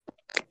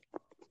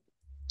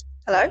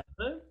Hello.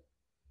 Hello.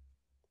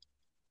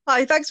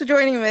 Hi, thanks for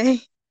joining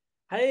me.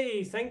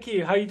 Hey, thank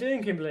you. How you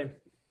doing, Kimberly?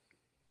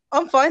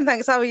 I'm fine,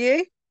 thanks. How are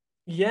you?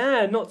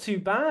 Yeah, not too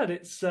bad.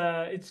 It's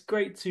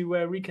great to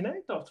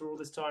reconnect after all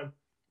this time.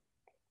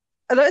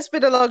 I know it's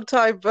been a long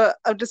time, but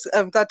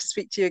I'm glad to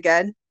speak to you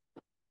again.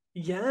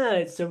 Yeah,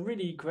 it's a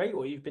really great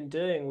what you've been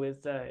doing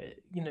with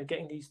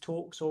getting these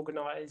talks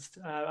organized.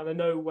 And I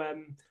know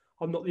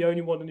I'm not the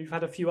only one, and you've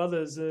had a few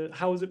others.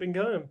 How has it been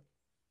going?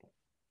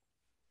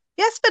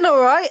 Yeah, it's been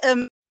all right.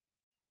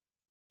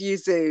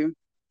 Use Zoom,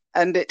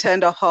 and it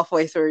turned off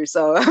halfway through,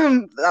 so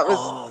that was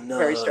Oh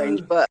very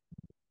strange. no.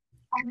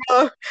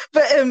 Uh,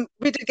 but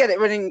we did get it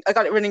running. I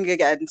got it running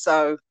again,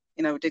 so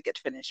we did get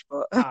to finish.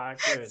 But Ah,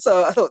 good.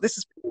 so I thought this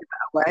is pretty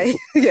that way.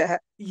 Yeah.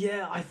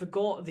 Yeah, I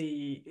forgot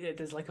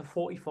there's like a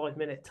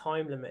 45-minute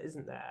time limit,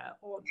 isn't there,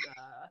 on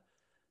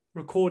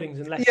recordings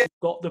unless Yeah.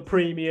 you've got the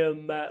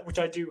premium, which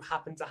I do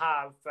happen to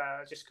have,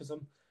 just because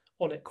I'm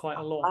on it quite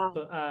a lot. Ah,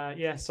 But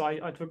yeah, so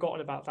I'd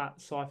forgotten about that,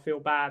 so I feel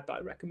bad that I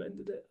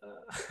recommended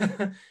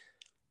it.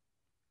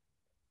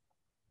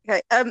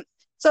 okay.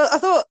 So I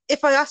thought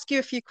if I ask you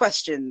a few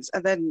questions,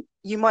 and then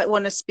you might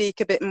want to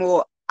speak a bit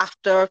more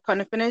after I've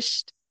kind of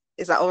finished.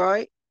 Is that all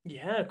right?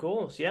 Yeah, of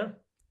course, yeah.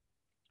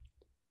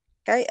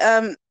 Okay.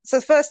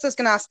 So first I was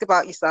going to ask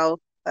about yourself.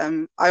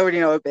 I already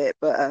know a bit,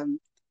 but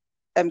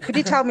could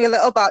you tell me a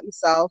little about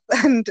yourself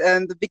and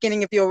the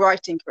beginning of your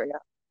writing career?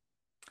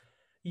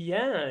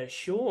 Yeah,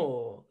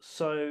 sure.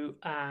 So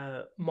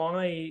I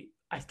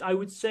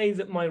would say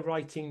that my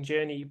writing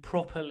journey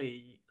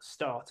properly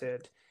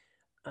started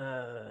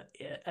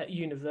at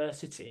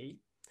university,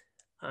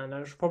 and I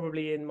was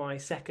probably in my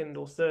second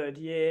or third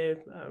year,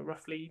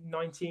 roughly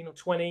 19 or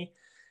 20,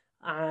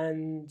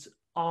 and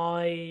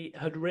I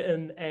had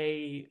written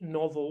a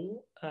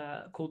novel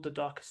called The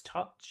Darkest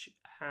Touch,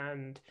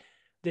 and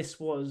this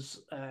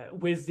was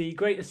with the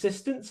great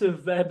assistance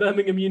of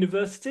Birmingham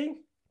University,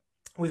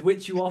 with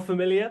which you are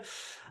familiar,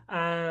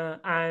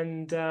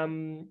 and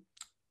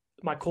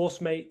my course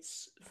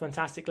mates,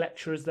 fantastic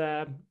lecturers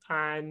there,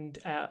 and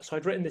so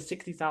I'd written this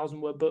 60,000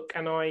 word book,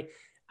 and I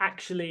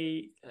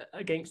actually,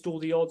 against all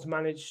the odds,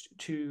 managed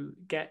to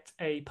get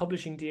a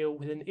publishing deal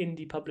with an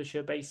indie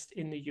publisher based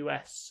in the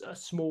US, a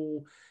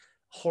small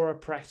horror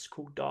press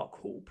called Dark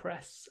Hall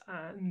Press,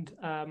 and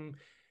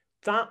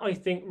that I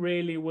think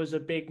really was a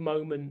big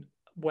moment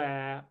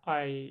where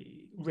I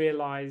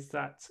realized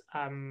that.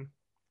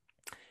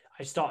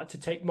 I started to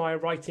take my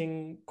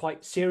writing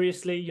quite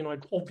seriously.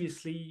 I'd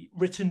obviously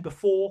written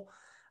before,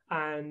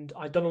 and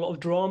I'd done a lot of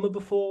drama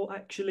before.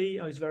 Actually,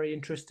 I was very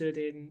interested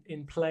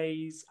in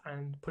plays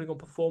and putting on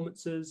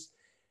performances.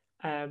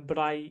 But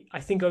I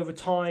think over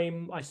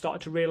time I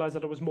started to realize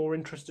that I was more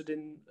interested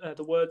in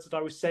the words that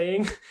I was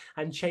saying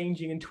and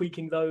changing and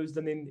tweaking those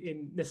than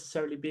in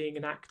necessarily being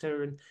an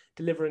actor and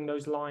delivering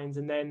those lines.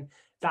 And then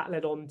that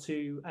led on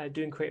to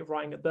doing creative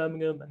writing at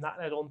Birmingham, and that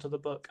led on to the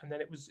book. And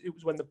then it was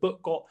when the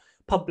book got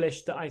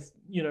published that I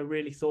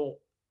really thought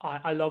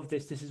I love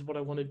this. This is what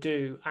I want to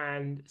do.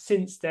 And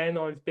since then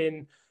I've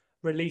been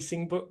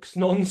releasing books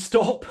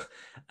non-stop.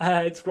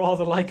 It's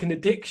rather like an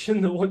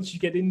addiction that once you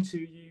get into,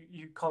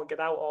 you can't get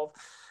out of.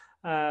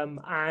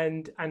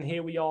 And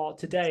here we are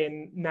today,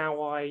 and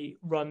now I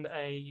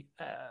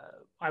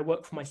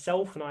work for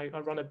myself, and I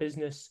run a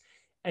business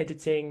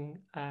editing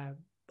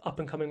up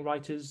and coming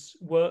writers'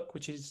 work,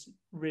 which is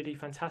really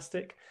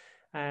fantastic.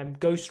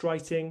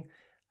 Ghostwriting,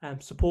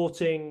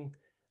 supporting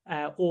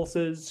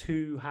authors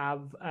who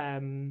have are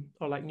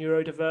like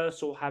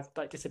neurodiverse or have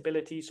like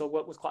disabilities. So I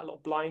work with quite a lot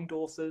of blind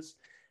authors,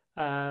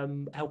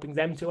 helping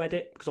them to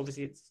edit because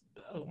obviously it's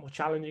a lot more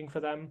challenging for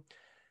them.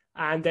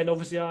 And then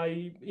obviously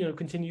I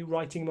continue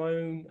writing my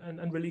own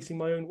and releasing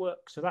my own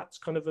work. So that's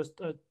kind of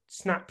a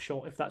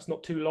snapshot, if that's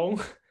not too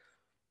long.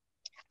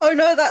 Oh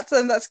no,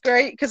 that's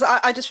great because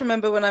I just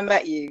remember when I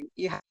met you,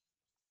 you had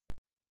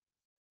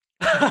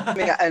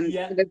me Yeah,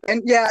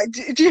 and yeah,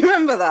 do you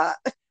remember that?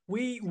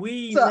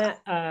 we So met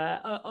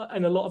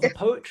in a lot of the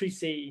poetry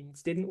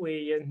scenes, didn't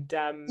we?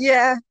 And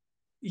yeah,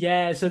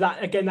 yeah, so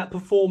that again, that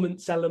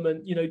performance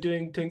element,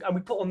 doing, and we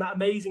put on that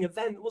amazing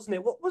event, wasn't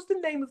it? What was the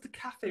name of the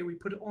cafe we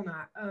put it on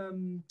at?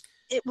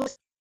 it was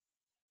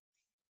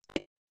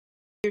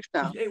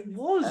now. It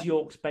was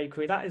York's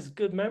Bakery. That is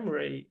good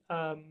memory.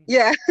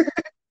 Yeah,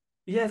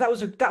 Yeah, that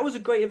was a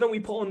great event. We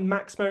put on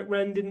Max Merrick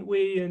Ren, didn't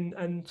we? And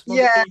some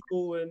other yeah,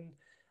 people, and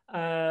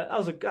that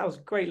was a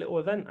great little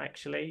event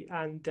actually.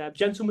 And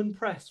Gentleman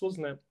Press,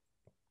 wasn't it?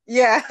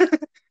 yeah.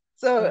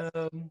 So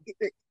Um,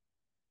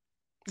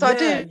 so I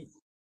yeah. do,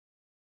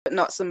 but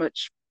not so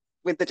much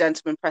with the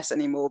Gentleman Press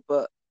anymore.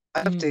 But I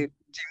have to Mm.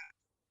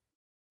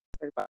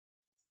 go back.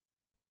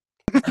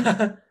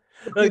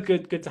 Oh,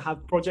 good to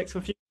have projects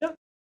for future.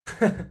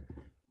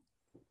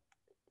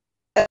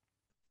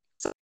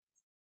 So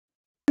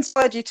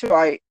inspired you to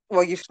write?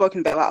 Well, you've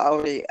spoken a bit about it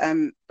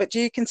already. But do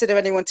you consider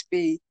anyone to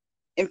be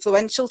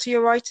influential to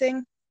your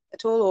writing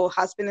at all, or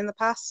has been in the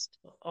past?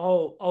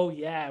 Oh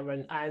yeah,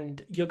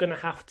 and you're gonna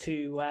have to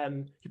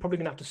you're probably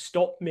gonna have to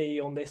stop me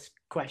on this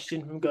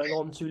question from going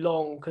on too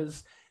long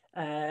because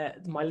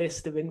My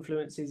list of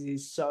influences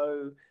is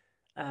so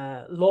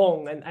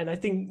long, and I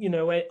think, you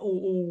know,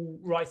 all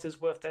writers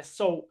worth their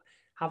salt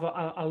have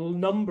a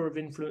number of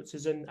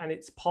influences, and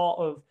it's part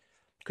of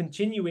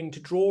continuing to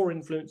draw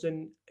influence,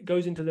 and it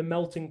goes into the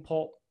melting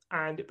pot,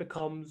 and it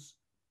becomes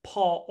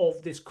part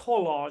of this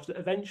collage that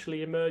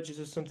eventually emerges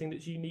as something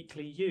that's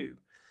uniquely you.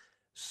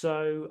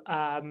 So,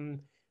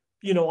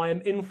 you know, I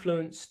am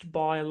influenced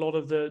by a lot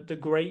of the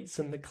greats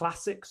and the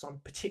classics. I'm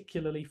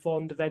particularly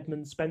fond of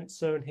Edmund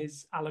Spenser and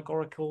his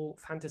allegorical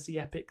fantasy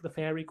epic, The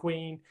Fairy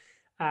Queen.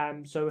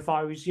 So if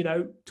I was, you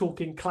know,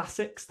 talking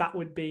classics, that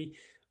would be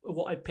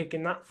what I'd pick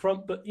in that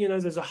front. But, you know,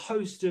 there's a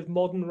host of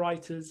modern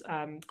writers.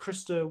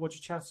 Krista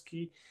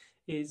Wojciechowski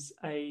is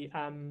a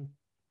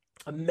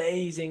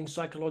amazing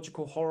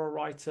psychological horror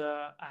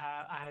writer,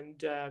 and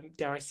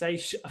dare I say,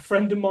 a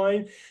friend of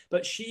mine.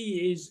 But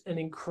she is an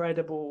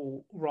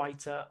incredible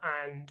writer,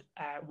 and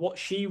what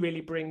she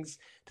really brings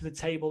to the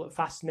table that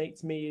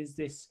fascinates me is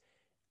this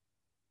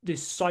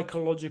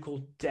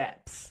psychological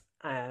depth.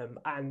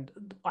 And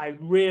I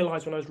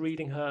realized when I was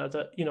reading her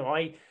that, you know,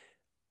 I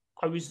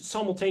was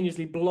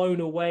simultaneously blown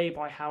away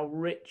by how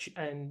rich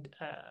and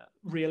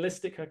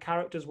realistic her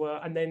characters were,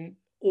 and then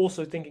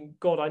also thinking,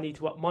 God, I need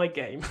to up my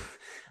game.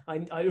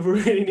 I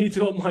really need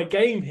to up my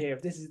game here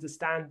if this is the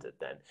standard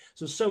then.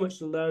 So much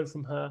to learn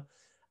from her.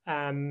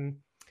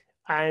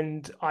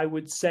 And I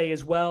would say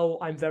as well,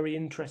 I'm very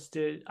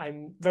interested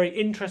and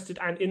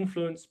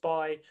influenced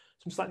by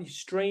some slightly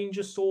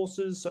stranger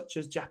sources, such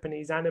as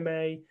Japanese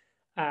anime.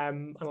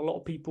 And a lot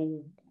of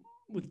people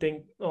would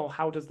think, oh,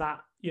 how does that,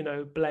 you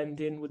know,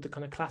 blend in with the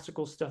kind of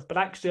classical stuff? But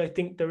actually, I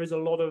think there is a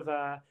lot of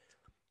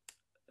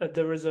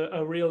there is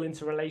a real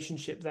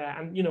interrelationship there.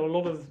 And, you know, a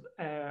lot of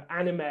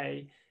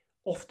anime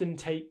often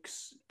take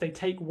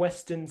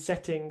Western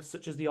settings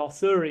such as the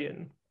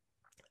Arthurian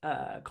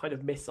kind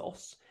of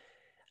mythos,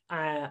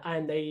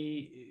 and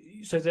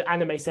so the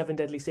anime Seven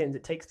Deadly Sins,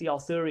 it takes the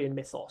Arthurian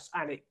mythos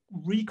and it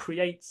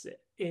recreates it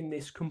in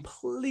this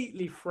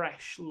completely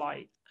fresh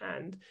light.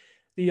 And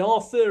the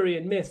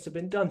Arthurian myths have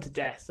been done to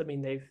death. I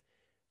mean,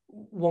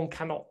 one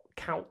cannot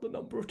count the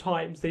number of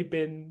times they've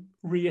been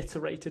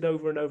reiterated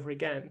over and over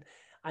again,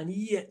 and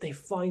yet they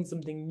find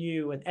something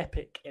new and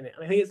epic in it.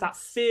 And I think it's that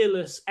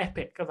fearless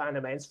epic of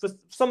anime. And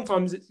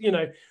sometimes it's, you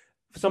know,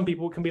 for some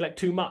people it can be like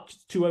too much,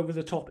 it's too over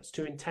the top, it's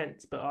too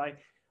intense. But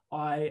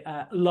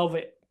I love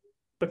it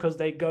because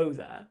they go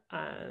there,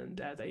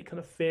 and they kind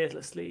of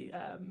fearlessly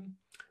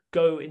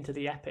go into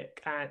the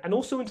epic, and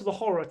also into the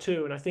horror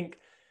too. And I think,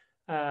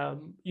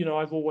 you know,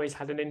 I've always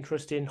had an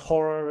interest in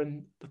horror,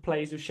 and the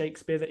plays of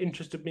Shakespeare that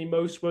interested me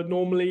most were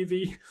normally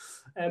the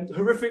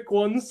horrific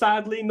ones.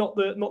 Sadly, not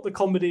the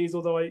comedies,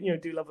 although I, you know,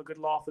 do love a good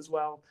laugh as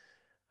well.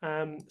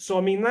 So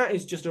I mean, that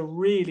is just a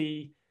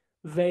really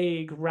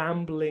vague,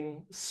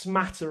 rambling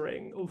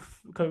smattering of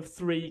kind of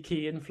three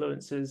key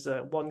influences: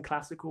 one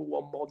classical,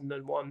 one modern,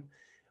 and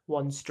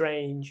one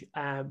strange.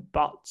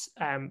 But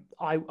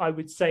I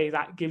would say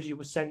that gives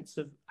you a sense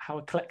of how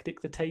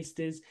eclectic the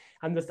taste is.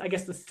 And I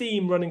guess the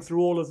theme running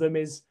through all of them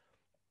is,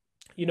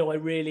 you know, I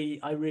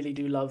really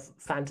do love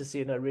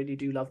fantasy, and I really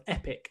do love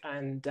epic.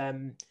 And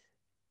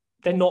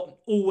they're not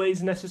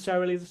always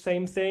necessarily the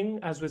same thing.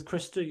 As with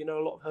Krista, you know,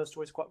 a lot of her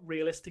stories are quite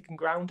realistic and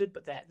grounded,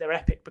 but they're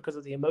epic because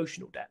of the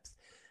emotional depth.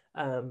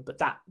 But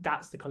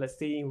that's the kind of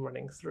theme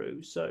running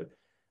through. So,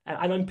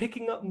 and I'm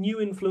picking up new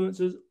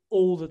influences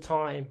all the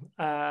time.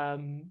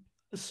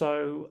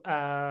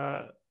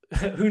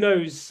 Who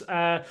knows?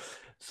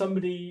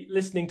 Somebody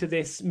listening to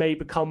this may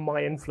become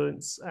my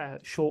influence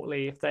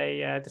shortly if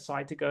they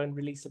decide to go and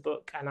release a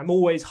book. And I'm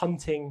always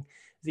hunting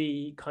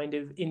the kind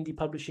of indie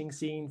publishing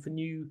scene for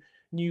new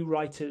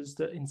writers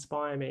that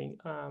inspire me.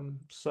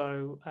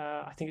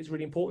 I think it's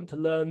really important to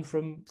learn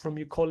from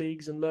your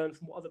colleagues and learn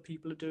from what other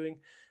people are doing,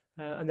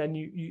 and then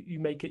you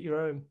make it your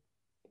own.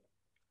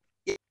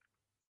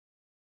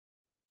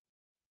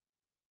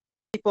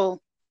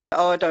 People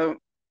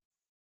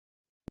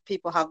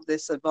have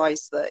this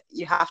advice that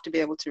you have to be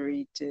able to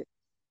read to,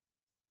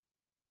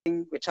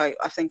 which I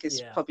think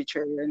is probably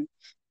true. And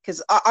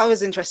because I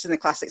was interested in the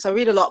classics, I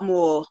read a lot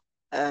more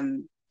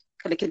kind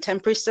of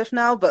contemporary stuff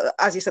now. But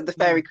as you said, The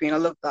Fairy Queen, I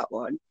love that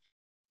one. I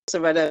also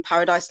read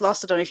Paradise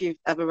Lost. I don't know if you've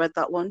ever read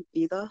that one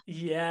either.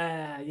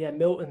 Yeah,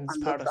 Milton's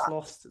Paradise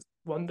Lost is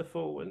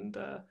wonderful, and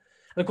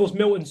of course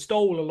Milton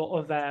stole a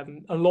lot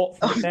from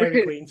The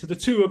Fairy Queen, so the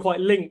two are quite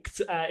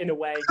linked in a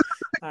way.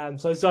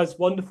 So it's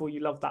wonderful. You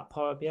love that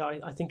poem. Yeah,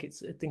 I think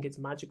it's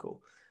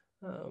magical.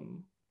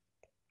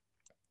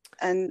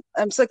 And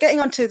so getting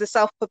onto the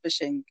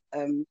self-publishing,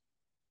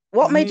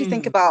 what made you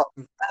think about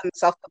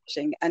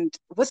self-publishing, and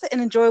was it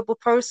an enjoyable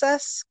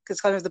process?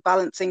 Because kind of the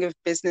balancing of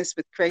business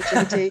with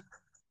creativity.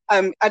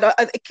 I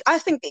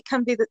think it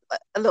can be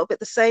a little bit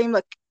the same.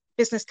 Like,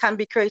 business can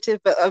be creative,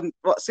 but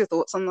what's your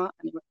thoughts on that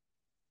anyway?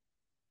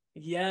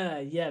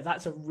 Yeah,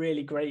 that's a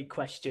really great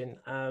question.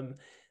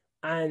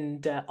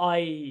 And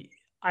I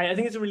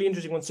think it's a really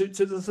interesting one. So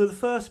the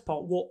first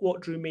part,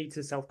 what drew me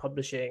to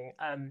self-publishing?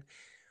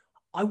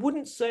 I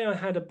wouldn't say I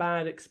had a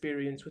bad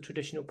experience with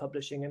traditional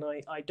publishing, and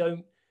I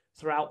don't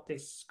throughout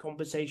this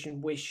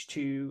conversation wish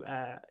to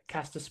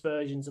cast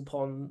aspersions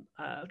upon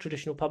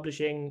traditional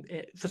publishing.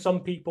 For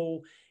some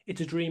people,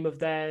 it's a dream of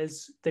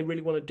theirs. They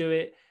really want to do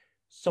it.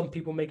 Some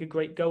people make a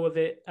great go of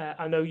it.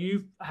 I know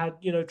you've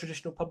had,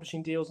 traditional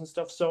publishing deals and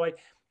stuff. So I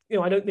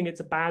don't think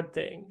it's a bad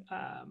thing.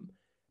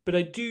 But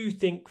I do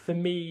think for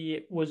me,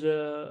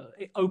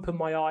 it opened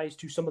my eyes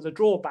to some of the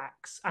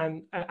drawbacks.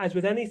 And as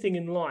with anything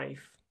in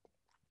life,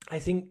 I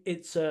think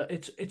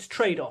it's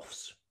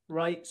trade-offs,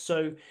 right?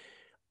 So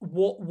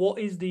what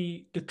is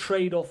the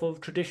trade-off of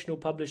traditional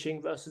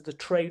publishing versus the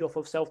trade-off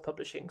of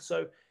self-publishing?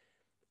 So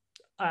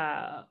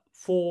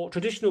for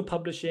traditional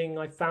publishing,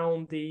 I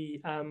found the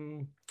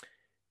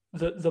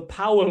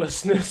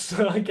powerlessness.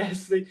 I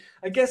guess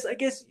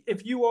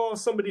if you are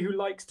somebody who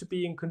likes to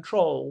be in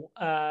control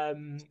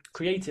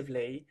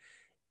creatively,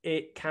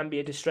 it can be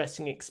a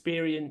distressing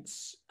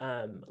experience.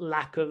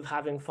 Lack of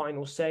having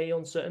final say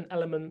on certain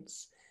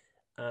elements,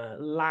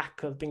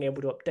 lack of being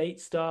able to update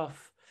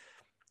stuff,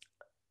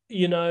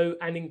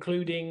 and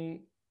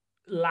including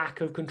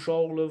lack of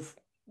control of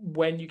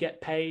when you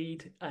get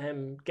paid,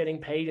 getting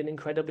paid an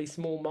incredibly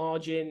small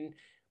margin,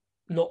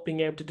 not being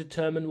able to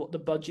determine what the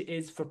budget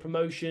is for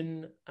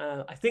promotion.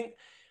 I think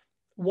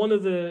one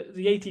of the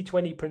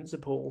 80-20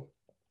 principle,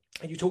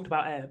 and you talked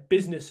about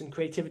business and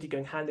creativity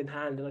going hand in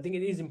hand, and I think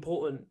it is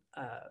important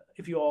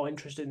if you are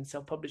interested in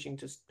self-publishing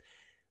to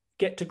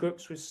get to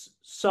grips with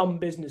some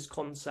business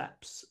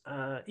concepts,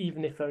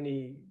 even if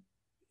only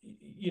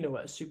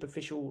at a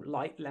superficial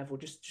light level,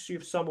 just so you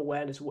have some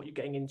awareness of what you're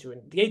getting into.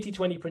 And the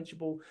 80-20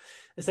 principle,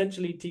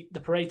 essentially the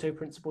Pareto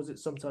principle as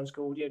it's sometimes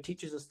called,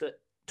 teaches us that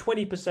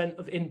 20%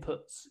 of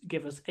inputs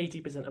give us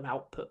 80% of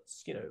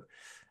outputs.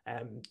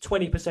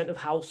 20% of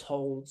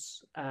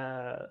households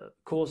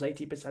cause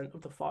 80%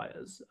 of the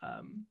fires.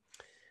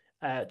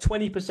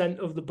 20%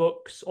 of the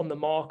books on the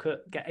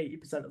market get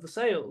 80% of the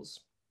sales.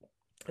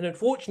 And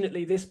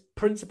unfortunately, this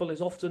principle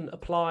is often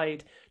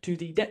applied to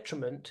the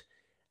detriment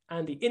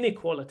and the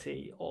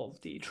inequality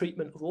of the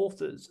treatment of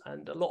authors.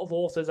 And a lot of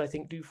authors, I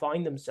think, do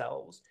find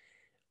themselves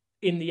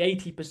in the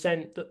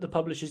 80% that the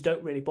publishers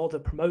don't really bother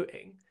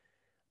promoting.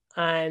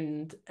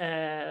 And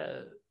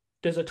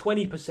there's a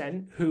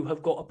 20% who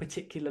have got a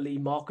particularly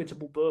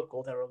marketable book,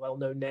 or they're a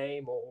well-known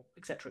name, or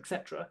et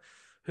cetera,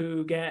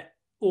 who get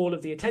all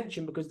of the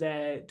attention because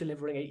they're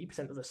delivering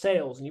 80% of the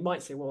sales. And you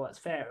might say, well, that's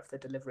fair if they're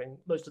delivering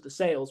most of the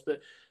sales.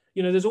 But,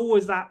 there's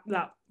always that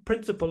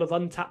principle of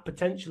untapped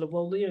potential of,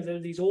 there are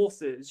these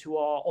authors who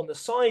are on the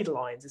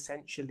sidelines,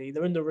 essentially.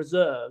 They're in the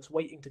reserves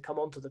waiting to come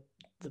onto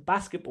the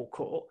basketball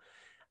court.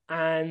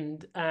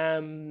 And,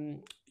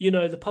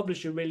 the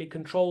publisher really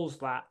controls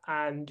that,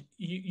 and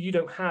you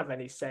don't have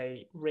any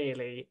say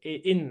really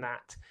in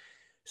that.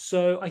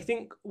 So I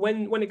think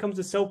when it comes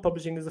to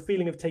self-publishing, there's a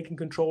feeling of taking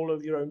control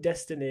of your own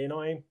destiny. And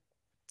I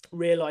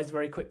realized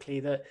very quickly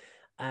that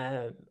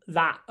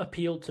that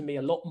appealed to me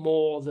a lot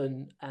more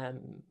than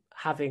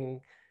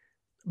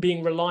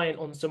being reliant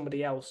on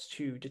somebody else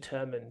to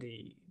determine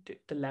the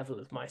level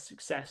of my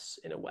success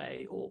in a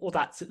way, or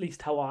that's at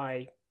least how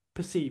I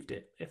perceived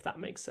it, if that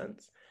makes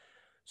sense.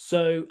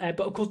 So,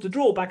 but of course the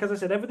drawback, as I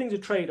said, everything's a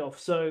trade-off.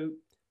 So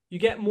you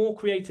get more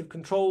creative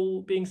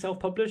control being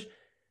self-published,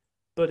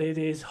 but it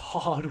is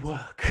hard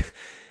work.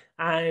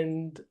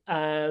 And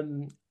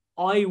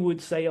I would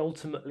say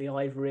ultimately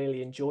I've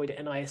really enjoyed it,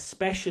 and I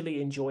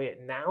especially enjoy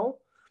it now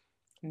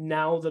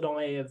that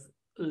I have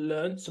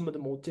learned some of the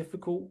more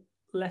difficult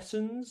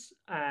lessons,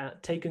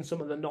 taken some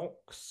of the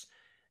knocks,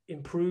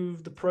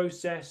 improved the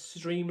process,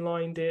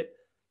 streamlined it.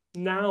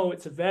 Now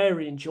it's a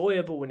very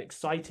enjoyable and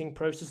exciting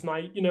process,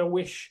 and I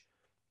wish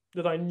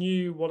that I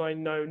knew what I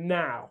know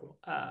now,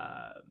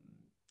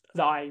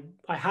 that I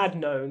had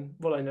known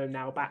what I know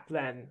now back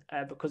then,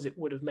 because it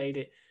would have made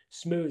it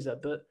smoother.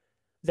 But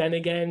then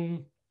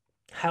again,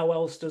 how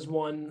else does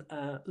one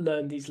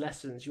learn these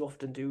lessons? You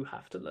often do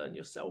have to learn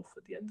yourself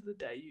at the end of the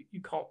day.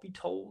 You can't be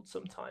told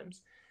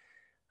sometimes.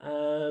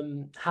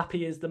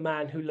 Happy is the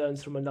man who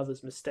learns from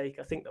another's mistake.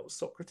 I think that was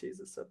Socrates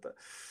that said that.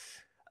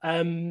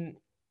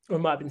 Or it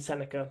might have been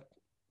Seneca,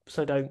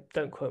 so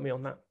don't quote me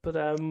on that. But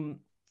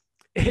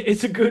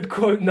it's a good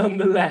quote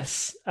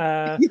nonetheless.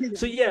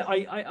 So yeah,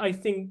 I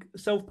think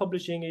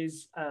self-publishing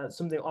is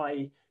something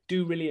I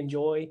do really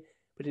enjoy,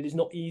 but it is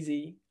not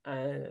easy.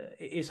 It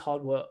is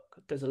hard work.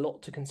 There's a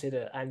lot to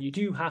consider, and you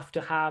do have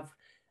to have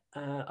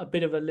a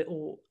bit of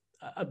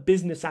a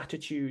business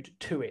attitude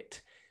to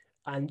it.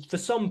 And for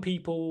some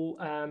people,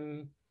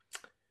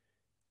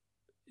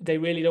 they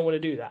really don't want to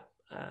do that.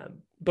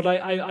 But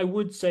I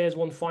would say, as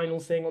one final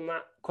thing on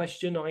that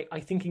question, I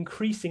think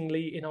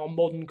increasingly in our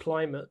modern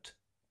climate,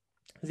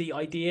 the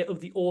idea of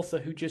the author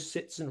who just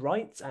sits and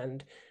writes,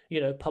 and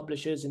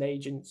publishers and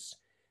agents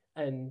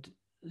and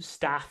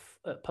staff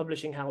at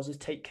publishing houses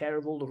take care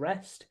of all the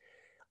rest,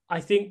 I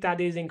think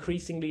that is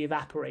increasingly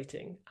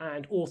evaporating,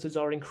 and authors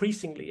are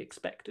increasingly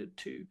expected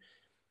to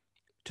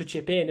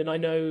chip in. And I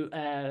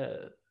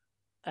know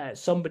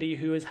somebody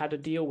who has had a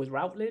deal with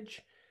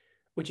Routledge,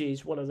 which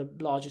is one of the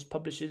largest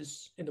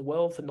publishers in the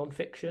world for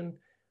nonfiction.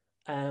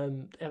 They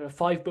have a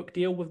 5-book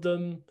deal with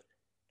them.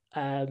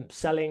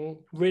 selling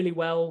really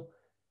well,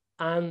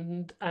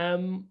 and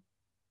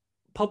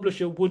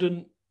publisher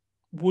wouldn't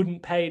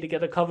pay to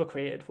get a cover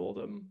created for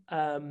them.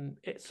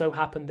 It so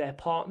happened their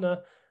partner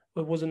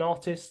was an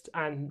artist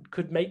and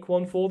could make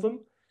one for them.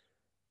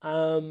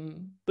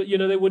 But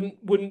they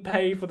wouldn't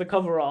pay for the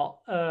cover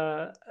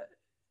art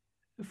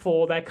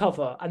for their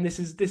cover, and this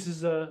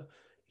is a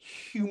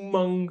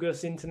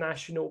humongous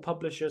international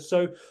publisher.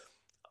 So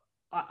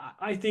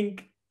I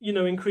think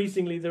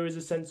increasingly there is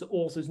a sense that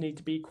authors need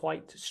to be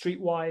quite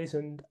streetwise,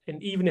 and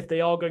even if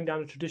they are going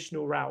down a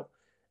traditional route,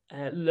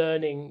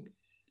 learning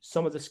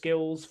some of the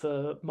skills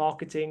for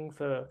marketing,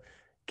 for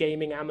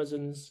gaming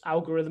Amazon's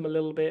algorithm a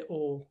little bit,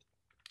 or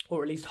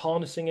at least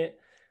harnessing it.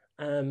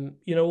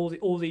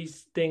 All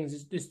these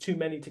things, there's too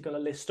many to kind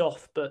of list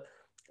off, but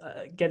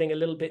getting a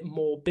little bit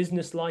more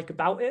business-like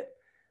about it,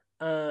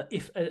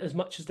 if as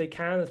much as they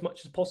can, as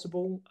much as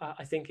possible,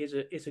 I think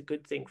is a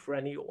good thing for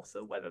any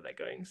author, whether they're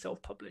going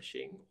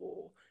self-publishing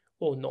or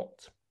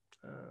not.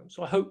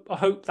 So I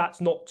hope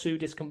that's not too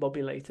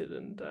discombobulated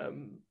and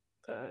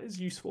is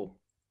useful.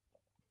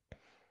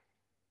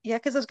 Yeah,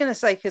 because I was going to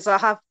say, because I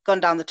have gone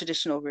down the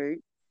traditional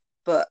route,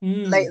 but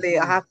lately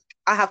I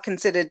have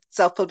considered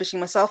self-publishing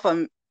myself.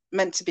 I'm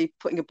meant to be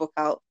putting a book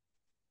out,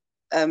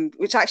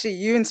 which actually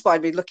you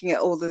inspired me, looking at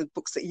all the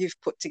books that you've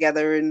put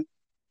together and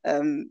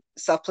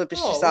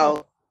self-published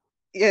yourself.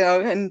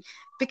 Wow. And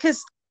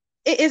because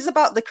it is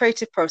about the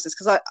creative process,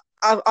 because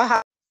I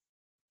have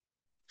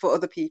for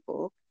other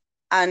people,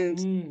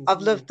 and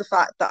I've loved the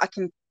fact that I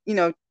can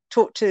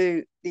talk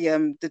to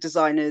the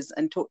designers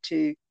and talk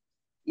to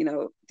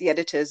the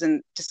editors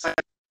and decide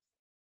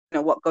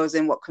what goes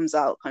in, what comes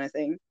out, kind of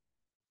thing.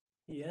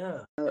 Yeah,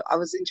 I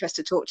was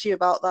interested to talk to you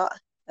about that.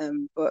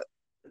 But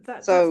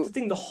that's the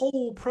thing. The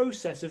whole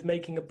process of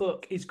making a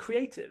book is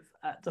creative.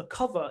 The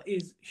cover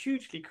is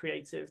hugely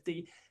creative.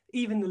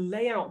 Even the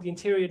layout, the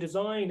interior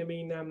design. I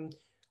mean,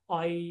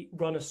 I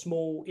run a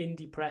small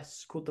indie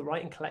press called The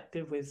Writing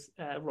Collective with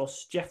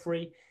Ross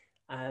Jeffrey,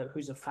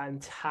 who's a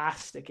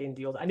fantastic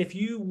indie author. And if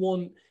you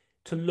want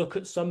to look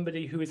at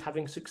somebody who is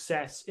having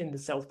success in the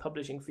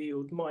self-publishing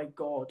field, my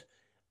God,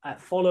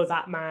 follow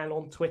that man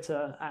on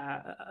Twitter,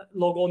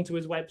 log on to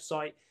his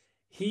website.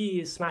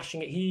 He is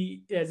smashing it.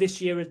 He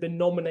this year has been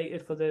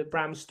nominated for the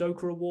Bram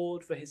Stoker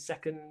Award for his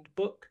second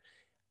book,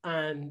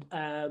 and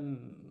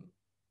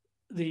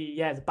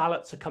the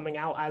ballots are coming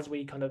out as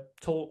we kind of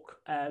talk.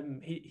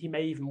 He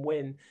may even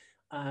win,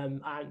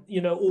 and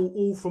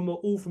all from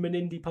an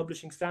indie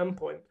publishing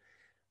standpoint.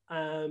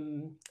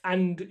 And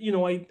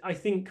I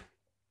think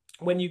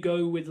when you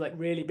go with like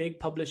really big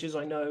publishers,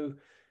 I know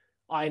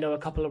a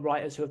couple of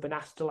writers who have been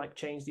asked to like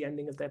change the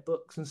ending of their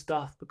books and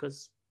stuff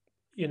because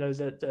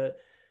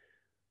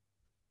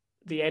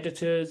the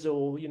editors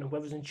or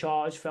whoever's in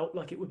charge felt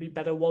like it would be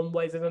better one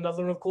way than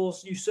another. And of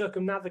course, you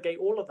circumnavigate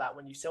all of that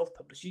when you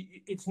self-publish.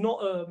 It's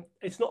not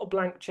a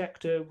blank check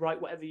to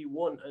write whatever you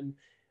want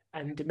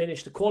and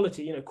diminish the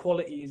quality.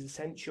 Quality is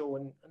essential,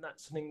 and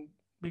that's something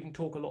we can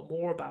talk a lot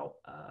more about.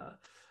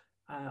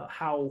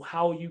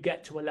 How you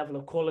get to a level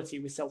of quality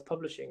with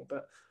self-publishing,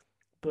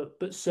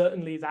 but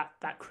certainly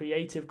that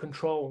creative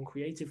control and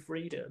creative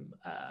freedom.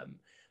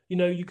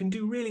 You can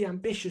do really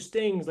ambitious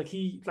things.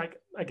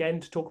 Again,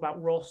 to talk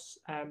about Ross,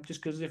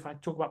 just because if I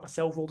talk about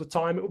myself all the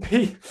time, it would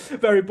be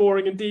very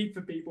boring indeed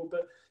for people.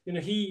 But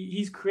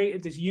he's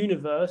created this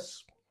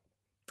universe,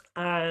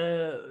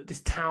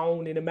 this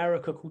town in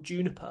America called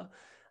Juniper,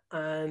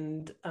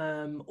 and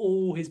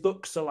all his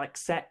books are like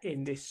set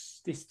in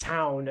this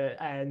town,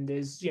 and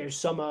there's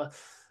some are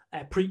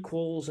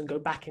prequels and go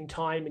back in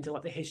time into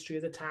like the history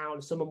of the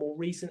town. Some are more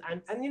recent,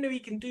 and he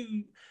can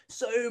do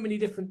so many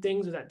different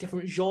things with that,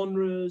 different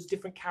genres,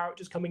 different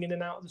characters coming in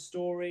and out of the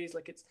stories.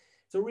 Like it's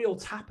a real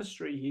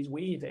tapestry he's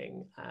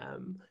weaving,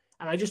 and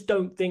I just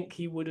don't think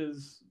he would have.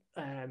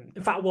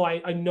 In fact,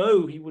 I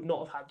know he would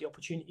not have had the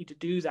opportunity to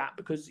do that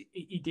because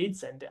he did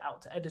send it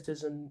out to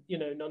editors, and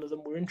none of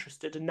them were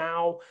interested. And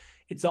now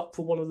it's up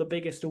for one of the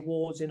biggest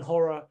awards in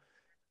horror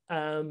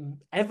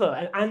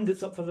ever, and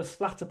it's up for the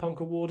Splatterpunk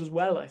Award as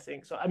well, I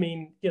think. So I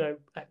mean,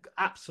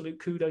 absolute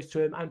kudos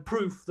to him, and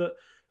proof that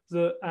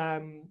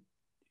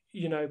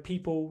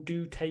people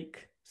do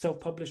take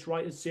self-published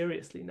writers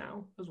seriously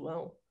now as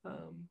well.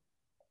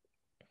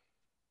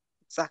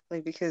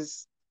 Exactly,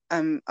 because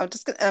I'm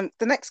just gonna,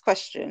 the next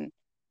question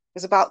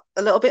is about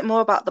a little bit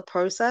more about the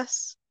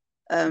process,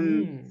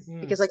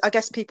 because I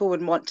guess people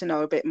would want to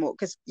know a bit more,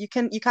 because you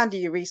can do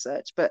your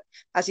research, but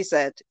as you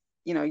said,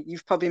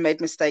 you've probably made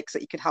mistakes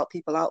that you could help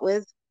people out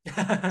with.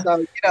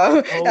 So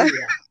oh yeah,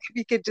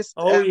 you could just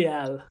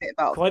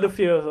quite a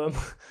few of them.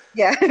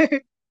 Yeah.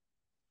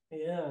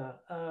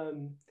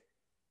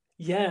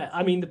 Yeah.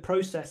 I mean, the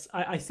process.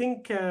 I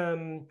think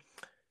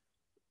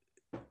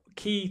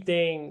key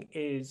thing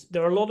is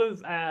there are a lot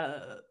of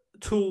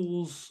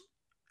tools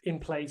in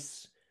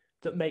place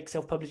that make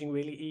self-publishing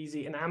really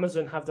easy, and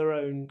Amazon have their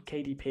own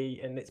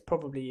KDP, and it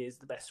probably is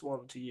the best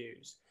one to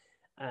use.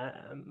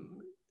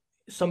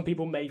 Some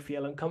people may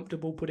feel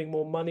uncomfortable putting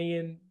more money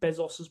in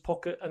Bezos's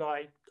pocket, and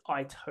I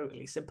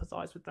totally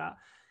sympathize with that.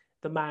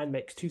 the man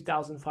makes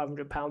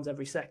 £2,500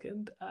 every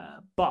second.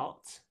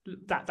 But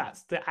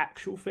that's the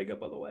actual figure,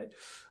 by the way.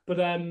 But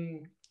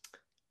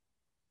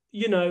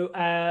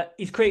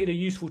he's created a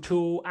useful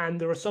tool, and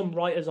there are some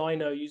writers I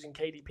know using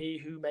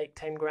KDP who make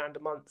 10 grand a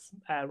month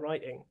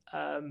writing.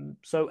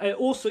 So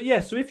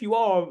if you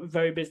are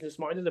very business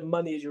minded and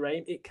money is your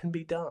aim, it can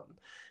be done.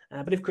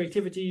 But if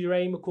creativity is your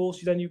aim, of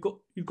course, then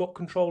you've got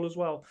control as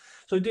well.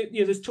 So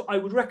I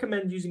would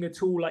recommend using a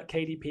tool like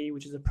KDP,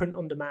 which is a print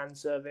on demand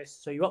service.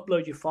 So you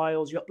upload your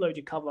files, you upload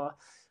your cover,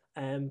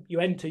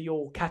 you enter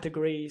your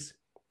categories,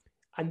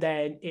 and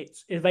then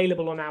it's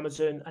available on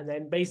Amazon. And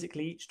then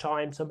basically each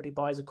time somebody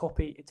buys a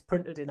copy, it's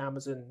printed in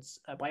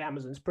by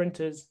Amazon's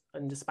printers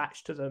and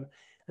dispatched to them.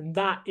 And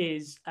that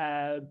is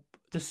the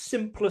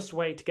simplest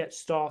way to get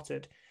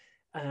started.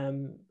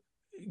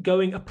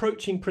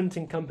 Approaching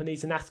printing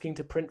companies and asking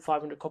to print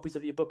 500 copies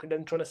of your book and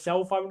then trying to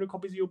sell 500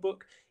 copies of your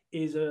book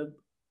is a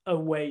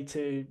way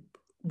to,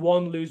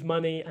 one, lose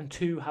money, and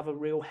two, have a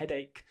real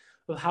headache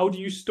of how do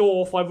you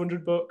store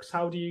 500 books?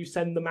 How do you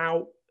send them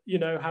out?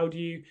 How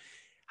do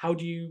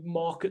you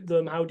market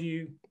them? How do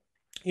you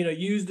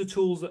use the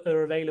tools that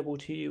are available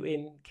to you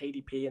in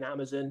KDP and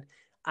Amazon?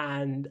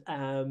 And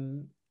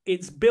Amazon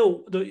is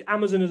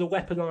a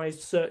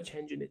weaponized search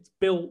engine. It's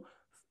built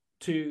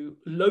to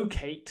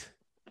locate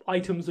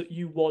items that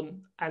you want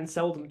and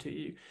sell them to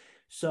you.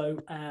 So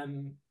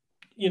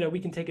we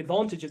can take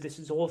advantage of this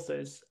as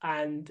authors,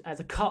 and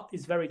the cut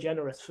is very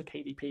generous for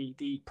KDP.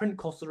 The print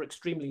costs are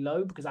extremely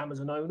low because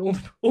Amazon own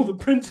all the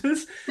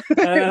printers,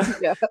 because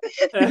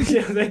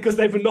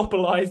they've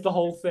monopolized the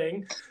whole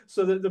thing.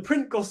 So the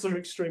print costs are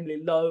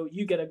extremely low.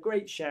 You get a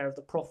great share of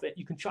the profit.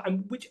 You can try,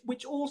 and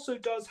which also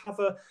does have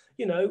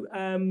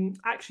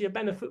actually a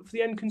benefit for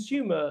the end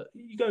consumer.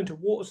 You go into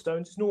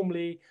Waterstones, it's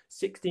normally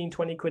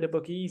 16-20 quid a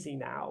book easy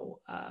now.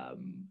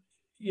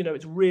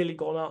 It's really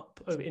gone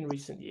up in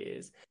recent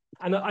years.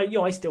 And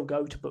I still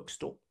go to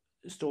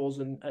bookstores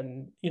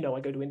and I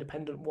go to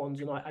independent ones,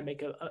 and I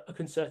make a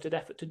concerted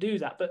effort to do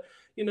that. But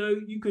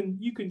you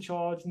can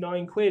charge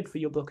 9 quid for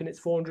your book and it's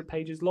 400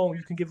 pages long.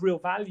 You can give real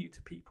value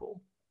to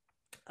people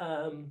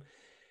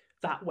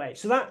that way.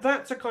 So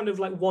that's a kind of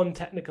like one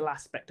technical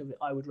aspect of it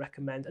I would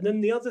recommend. And then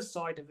the other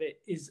side of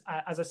it is,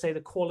 as I say,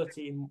 the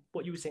quality and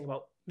what you were saying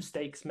about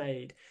mistakes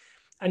made.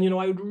 And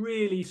I would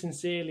really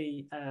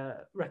sincerely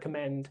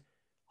recommend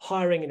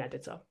hiring an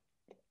editor.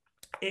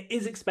 It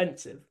is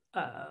expensive.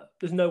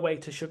 There's no way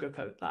to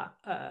sugarcoat that.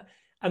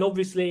 And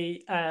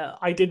obviously,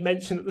 I did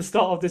mention at the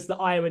start of this that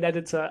I am an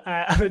editor,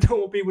 and I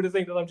don't want people to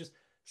think that I'm just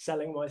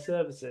selling my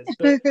services.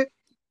 But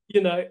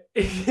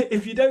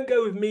if you don't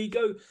go with me,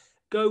 go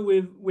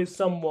with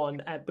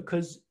someone,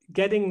 because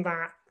getting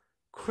that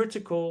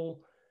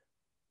critical,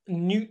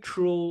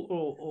 neutral,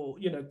 or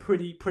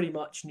pretty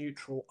much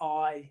neutral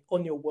eye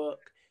on your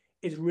work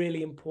is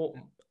really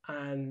important.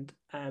 And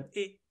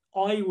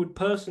I would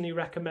personally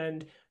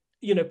recommend.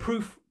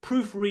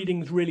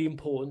 Proofreading is really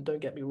important. Don't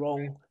get me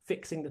wrong,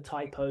 fixing the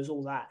typos,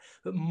 all that.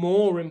 But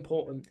more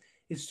important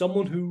is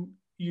someone who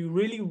you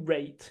really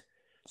rate,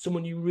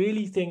 someone you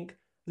really think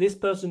this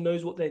person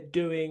knows what they're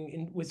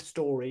doing with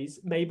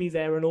stories. Maybe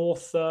they're an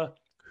author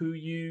who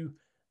you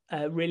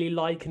really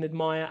like and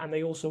admire, and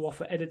they also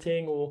offer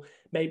editing, or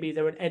maybe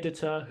they're an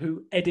editor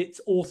who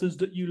edits authors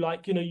that you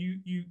like.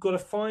 You got to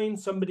find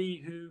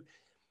somebody who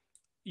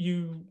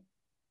you.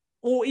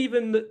 Or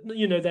even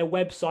their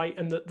website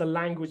and the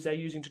language they're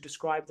using to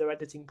describe their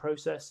editing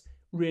process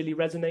really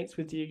resonates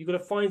with you. You've got to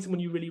find someone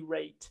you really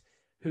rate,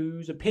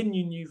 whose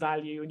opinion you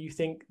value, and you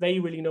think they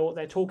really know what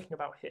they're talking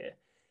about here,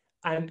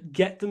 and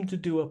get them to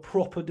do a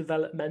proper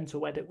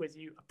developmental edit with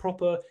you, a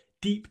proper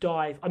deep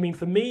dive. I mean,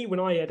 for me, when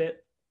I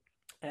edit,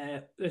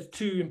 there's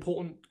two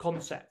important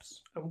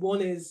concepts. And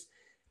one is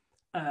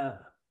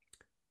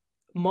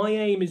my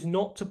aim is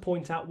not to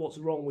point out what's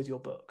wrong with your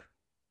book.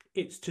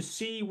 It's to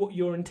see what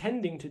you're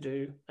intending to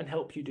do and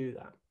help you do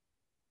that.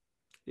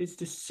 It's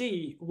to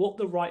see what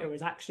the writer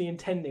is actually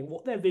intending,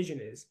 what their vision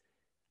is,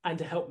 and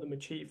to help them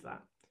achieve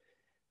that.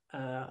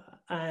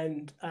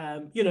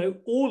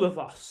 All of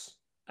us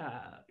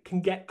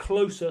can get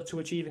closer to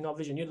achieving our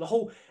vision.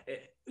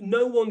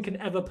 No one can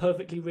ever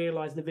perfectly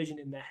realize the vision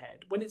in their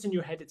head. When it's in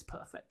your head, it's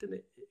perfect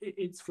and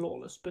it's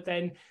flawless. But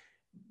then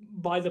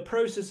by the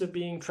process of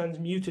being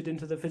transmuted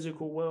into the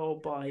physical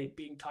world, by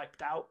being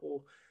typed out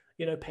or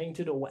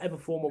painted or whatever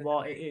form of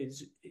art it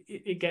is,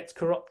 it gets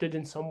corrupted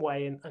in some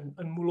way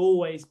and will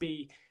always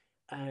be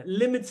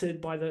limited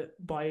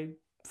by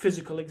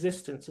physical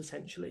existence,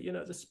 essentially.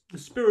 The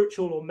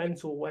spiritual or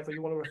mental, whatever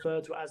you want to refer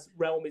to it as,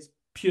 realm is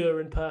pure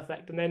and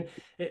perfect, and then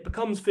it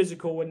becomes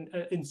physical, and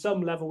in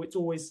some level it's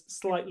always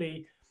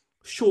slightly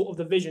short of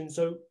the vision.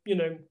 So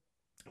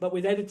but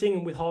with editing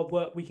and with hard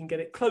work, we can get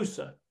it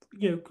closer.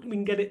 We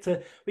can get it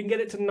to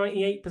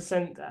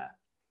 98% there.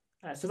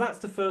 So that's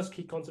the first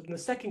key concept. And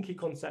the second key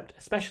concept,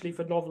 especially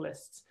for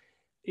novelists,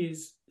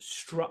 is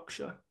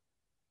structure.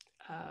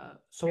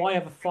 So I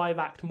have a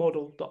 5-act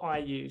model that I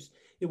use.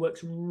 It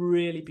works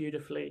really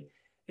beautifully.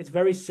 It's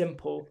very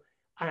simple.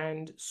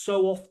 And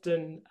so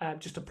often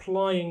just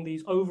applying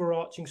these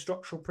overarching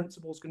structural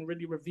principles can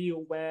really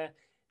reveal where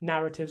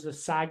narratives are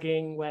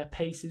sagging, where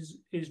pace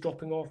is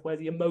dropping off, where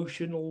the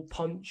emotional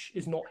punch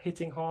is not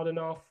hitting hard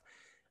enough,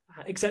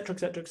 etc.,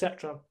 etc.,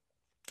 etc.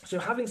 So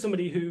having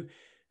somebody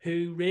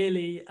who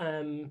really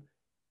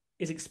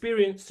is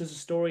experienced as a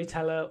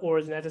storyteller or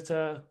as an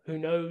editor, who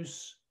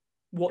knows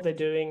what they're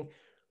doing,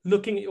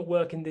 looking at your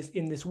work in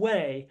this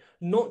way,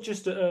 not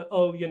just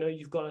oh, you know,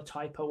 you've got a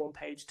typo on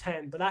page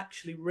 10, but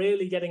actually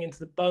really getting into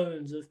the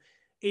bones of,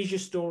 is your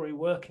story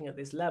working at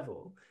this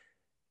level,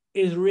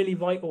 is really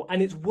vital.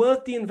 And it's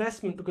worth the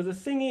investment, because the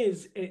thing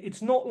is,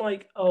 it's not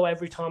like, oh,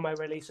 every time I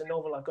release a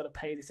novel I've got to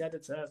pay this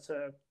editor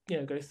to, you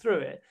know, go through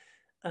it,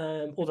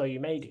 although you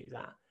may do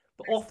that.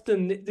 But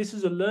often this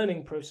is a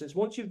learning process.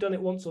 Once you've done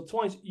it once or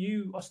twice,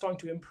 you are starting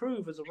to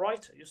improve as a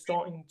writer. You're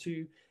starting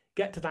to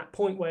get to that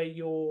point where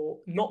you're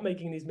not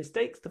making these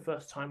mistakes the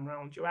first time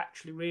around. You're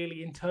actually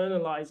really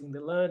internalizing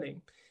the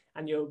learning,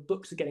 and your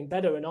books are getting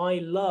better. And I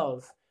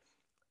love,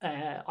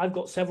 I've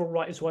got several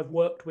writers who I've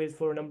worked with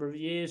for a number of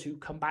years who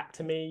come back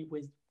to me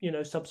with, you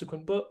know,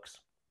 subsequent books.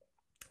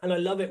 And I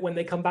love it when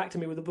they come back to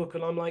me with a book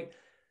and I'm like,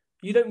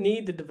 you don't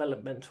need the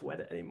developmental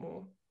edit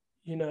anymore.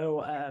 You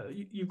know,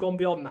 you've gone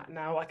beyond that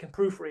now. I can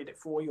proofread it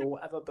for you or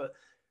whatever, but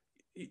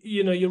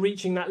you know, you're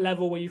reaching that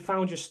level where you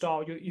found your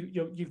style.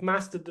 You've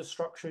mastered the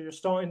structure. You're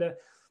starting to,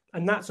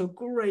 and that's a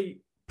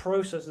great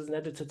process as an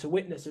editor to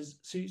witness, as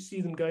so you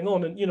see them going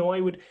on. And you know, I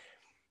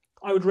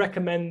would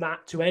recommend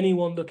that to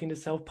anyone looking to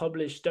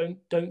self-publish.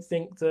 Don't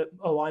think that,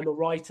 oh, I'm a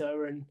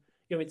writer and,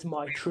 you know, it's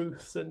my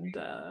truth and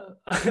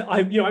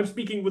I'm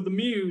speaking with the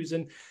muse,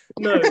 and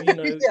no, you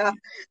know, Yeah.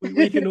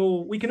 we can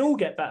all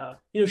get better.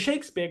 You know,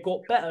 Shakespeare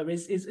got better.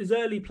 His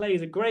early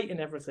plays are great and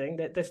everything.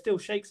 They're still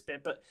Shakespeare,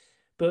 but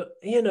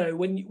you know,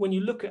 when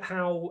you look at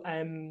how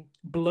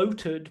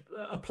bloated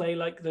a play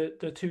like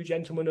the Two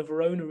Gentlemen of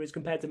Verona is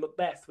compared to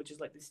Macbeth, which is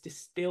like this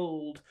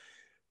distilled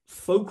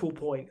focal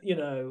point, you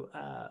know,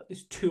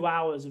 it's 2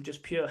 hours of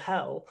just pure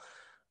hell.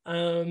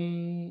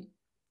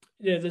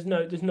 You know,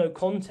 there's no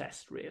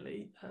contest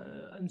really,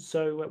 and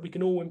so we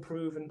can all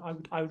improve. And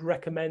I would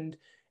recommend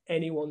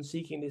anyone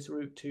seeking this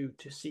route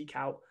to seek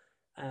out,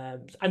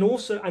 and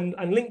also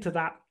and link to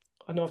that.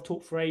 I know I've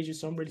talked for ages,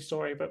 so I'm really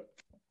sorry, but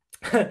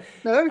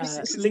no, this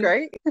is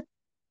great.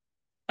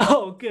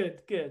 Oh,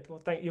 good.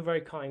 Well, thank you. You're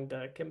very kind,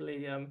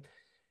 Kimberly.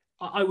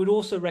 I would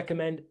also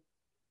recommend,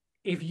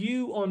 if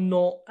you are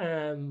not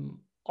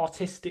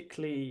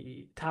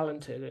artistically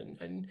talented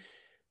and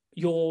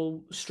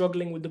you're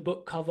struggling with the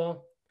book cover,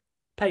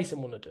 pay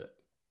someone to do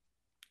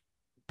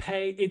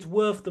it. It's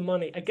worth the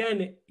money.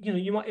 Again, you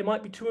know, it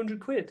might be 200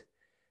 quid.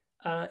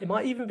 It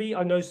might even be,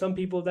 I know some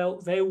people,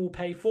 they will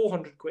pay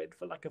 400 quid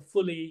for like a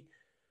fully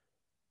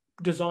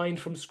designed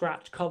from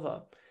scratch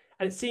cover.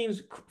 And it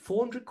seems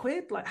 400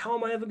 quid, like how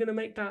am I ever going to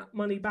make that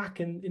money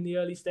back in the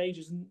early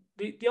stages? And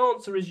the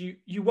answer is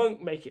you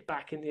won't make it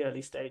back in the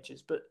early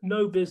stages, but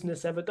no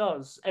business ever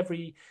does.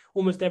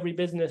 Almost every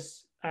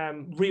business,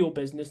 real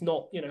business,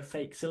 not, you know,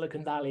 fake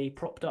Silicon Valley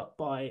propped up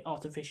by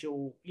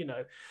artificial, you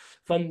know,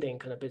 funding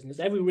kind of business.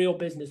 Every real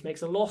business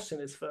makes a loss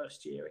in its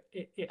first year.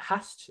 It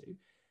has to.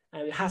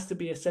 And it has to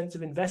be a sense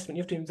of investment.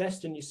 You have to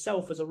invest in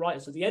yourself as a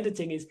writer. So the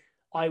editing is,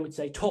 I would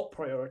say, top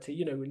priority.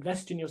 You know,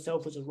 invest in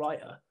yourself as a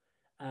writer.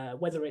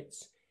 Whether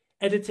it's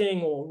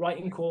editing or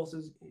writing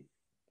courses,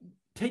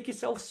 take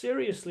yourself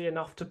seriously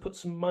enough to put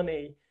some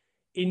money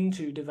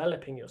into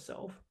developing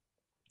yourself.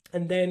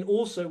 And then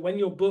also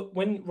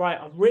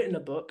I've written a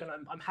book and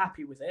I'm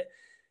happy with it,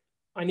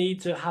 I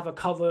need to have a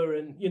cover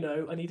and, you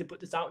know, I need to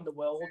put this out in the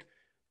world.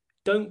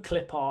 Don't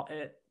clip art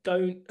it.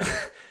 Don't,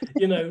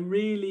 you know,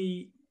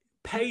 really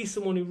pay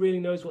someone who really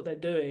knows what they're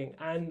doing,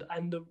 and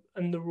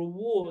the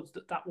rewards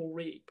that will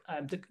reap.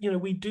 You know,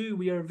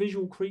 we are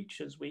visual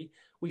creatures.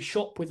 We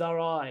shop with our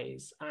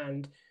eyes,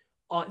 and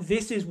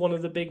this is one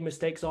of the big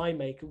mistakes I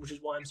make, which is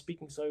why I'm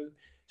speaking so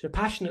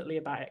passionately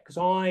about it, because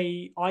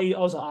I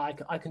was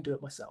like, I can do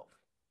it myself.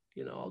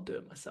 You know, I'll do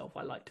it myself.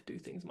 I like to do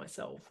things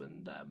myself,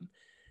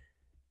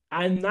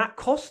 and that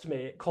cost me.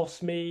 It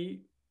cost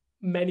me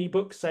many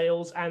book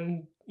sales,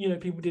 and you know,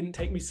 people didn't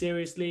take me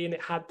seriously, and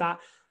it had that,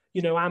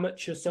 you know,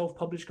 amateur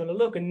self-published kind of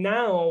look. And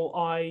now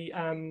I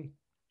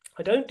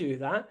don't do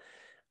that,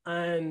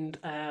 and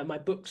my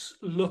books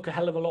look a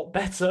hell of a lot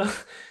better.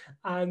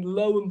 And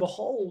lo and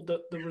behold,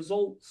 the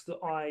results that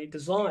I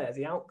desire,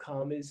 the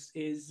outcome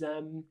is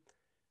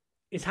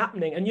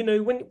happening. And you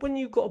know, when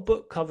you've got a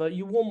book cover,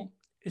 you want,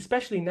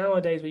 especially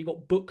nowadays where you've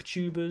got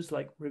booktubers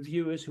like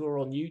reviewers who are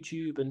on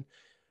YouTube, and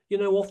you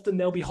know, often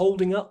they'll be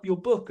holding up your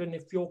book, and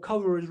if your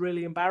cover is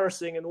really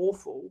embarrassing and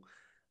awful,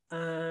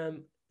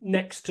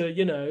 next to,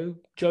 you know,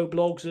 Joe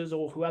Bloggs's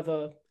or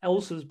whoever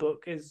else's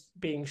book is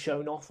being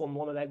shown off on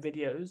one of their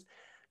videos,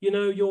 you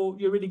know,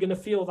 you're really going to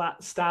feel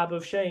that stab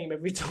of shame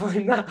every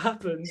time that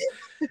happens.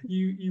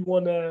 You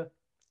want to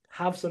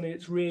have something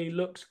that really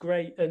looks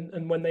great,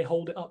 and when they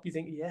hold it up, you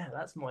think, yeah,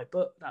 that's my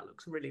book. That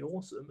looks really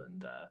awesome,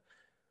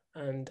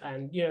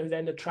 and you know,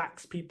 then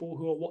attracts people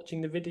who are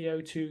watching the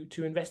video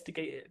to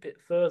investigate it a bit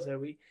further.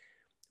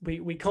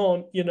 we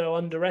can't, you know,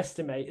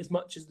 underestimate, as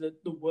much as the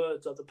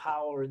words are the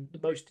power and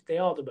they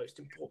are the most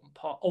important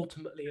part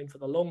ultimately and for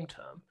the long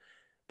term.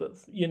 But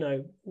you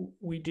know,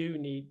 we do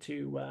need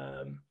to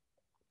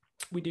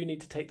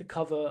take the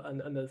cover and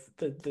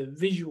the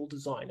visual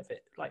design of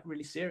it like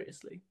really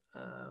seriously.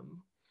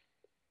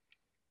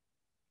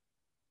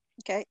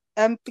 Okay.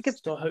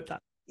 Because So I hope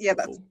that's yeah,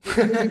 that's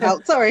helpful. really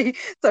helpful. Sorry,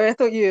 I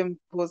thought you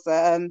was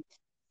there.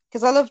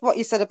 Because I love what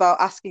you said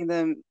about asking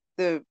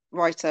the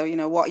writer, you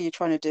know, what are you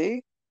trying to do?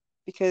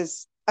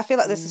 Because I feel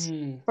like this is,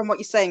 Mm, from what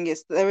you're saying,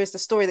 is there is the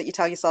story that you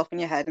tell yourself in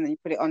your head and then you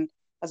put it on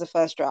as a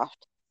first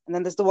draft. And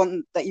then there's the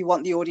one that you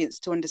want the audience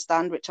to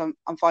understand, which I'm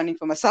finding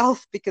for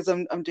myself because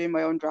I'm doing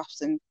my own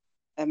drafts and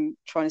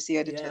trying to see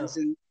yeah. editors.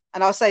 And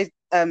I'll say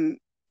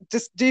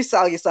just do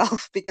sell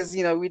yourself because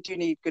you know we do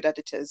need good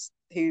editors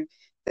who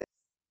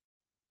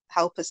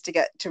help us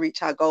to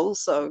reach our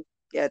goals. So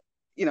yeah,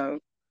 you know,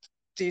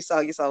 do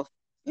sell yourself,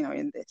 you know,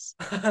 in this.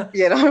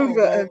 You know, Oh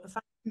but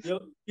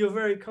well, you're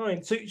very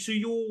kind. So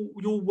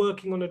you're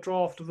working on a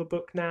draft of a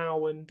book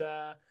now, and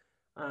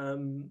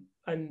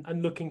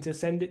looking to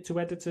send it to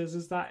editors.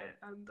 Is that it?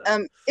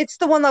 And it's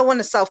the one I want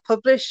to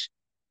self-publish,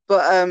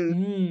 but so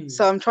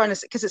mm, I'm trying to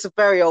because it's a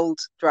very old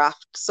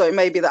draft, so it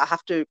may be that I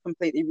have to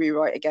completely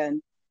rewrite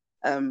again.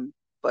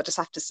 But I just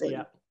have to see.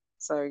 yeah.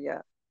 So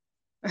yeah,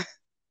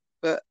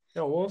 but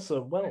Oh,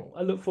 awesome. Well,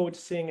 I look forward to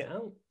seeing it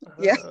out.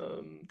 yeah.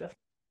 Definitely.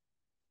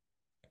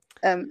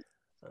 Um,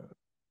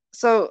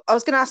 so I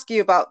was going to ask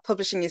you about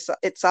publishing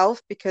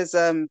itself because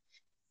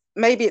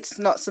maybe it's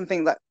not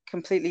something that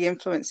completely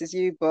influences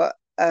you, but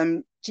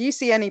do you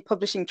see any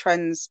publishing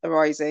trends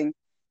arising?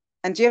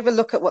 And do you ever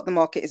look at what the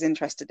market is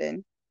interested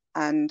in?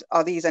 And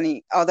are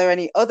there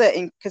any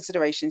other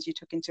considerations you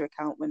took into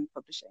account when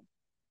publishing?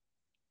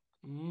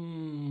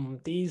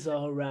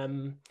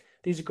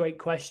 These are great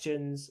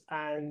questions,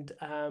 and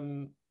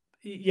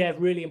yeah,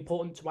 really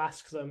important to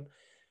ask them.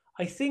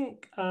 I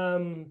think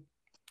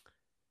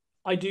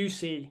I do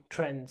see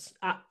trends.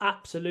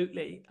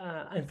 Absolutely.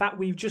 In fact,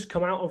 we've just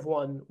come out of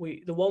one.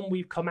 The one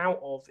we've come out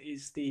of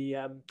is the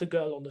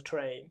girl on the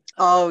train.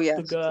 Oh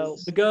yes, The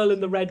please. girl in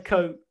the red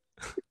coat.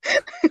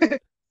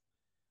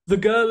 The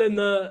girl in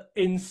the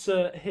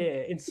insert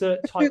here,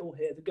 insert title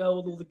here. The girl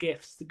with all the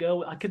gifts. The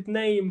girl. I could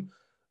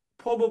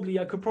probably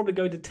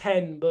go to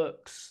 10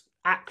 books,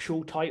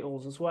 actual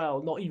titles as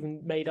well, not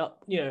even made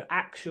up. You know,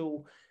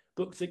 actual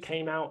books that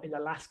came out in the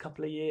last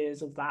couple of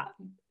years of that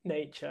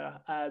nature.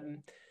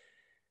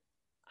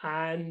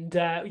 And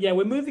yeah,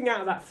 we're moving out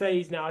of that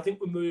phase now. I think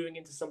we're moving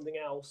into something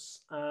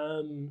else.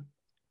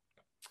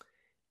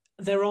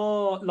 There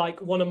are, like,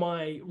 one of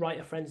my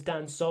writer friends,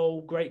 Dan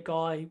Soul, great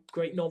guy,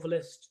 great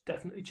novelist.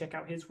 Definitely check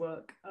out his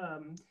work.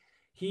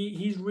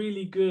 He's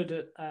really good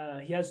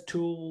at. He has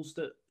tools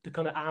that to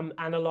kind of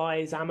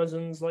analyze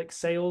Amazon's like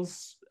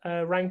sales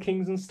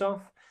rankings and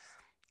stuff,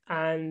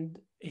 and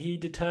he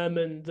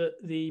determined that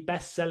the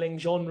best-selling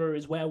genre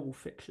is werewolf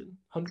fiction,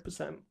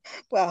 100%.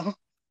 Well,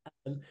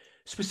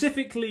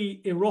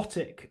 Specifically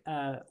erotic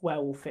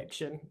werewolf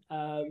fiction.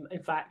 In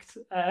fact,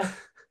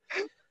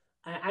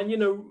 and you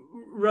know,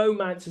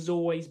 romance has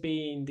always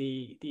been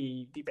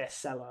the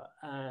bestseller,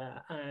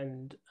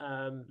 and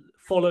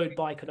followed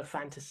by kind of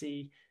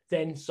fantasy,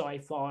 then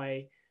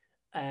sci-fi,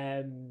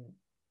 um,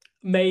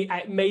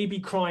 maybe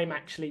crime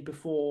actually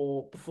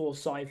before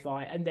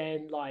sci-fi, and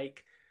then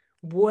like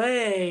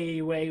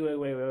way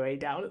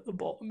down at the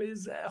bottom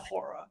is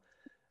horror.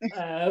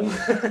 Um,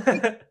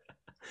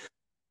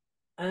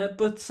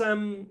 but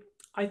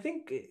I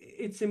think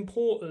it's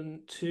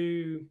important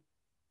to,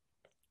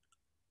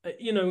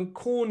 you know,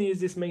 corny as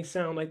this may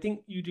sound, I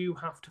think you do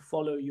have to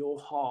follow your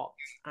heart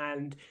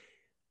and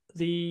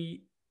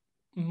the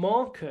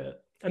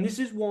market. And this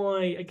is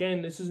why,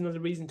 again, this is another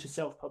reason to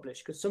self-publish,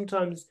 because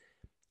sometimes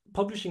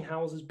publishing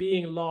houses,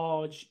 being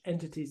large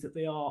entities that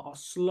they are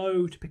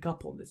slow to pick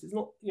up on this. It's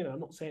not, you know, I'm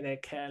not saying they're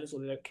careless or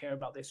they don't care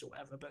about this or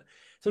whatever, but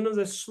sometimes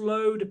they're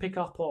slow to pick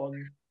up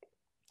on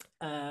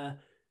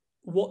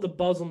what the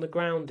buzz on the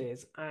ground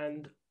is.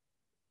 And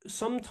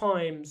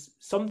sometimes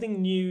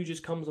something new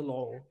just comes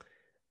along,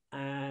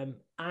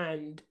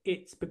 and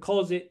it's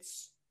because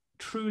it's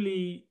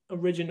truly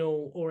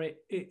original, or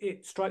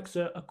it strikes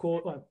a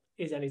chord. Well,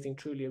 is anything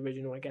truly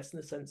original? I guess in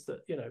the sense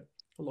that, you know,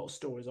 a lot of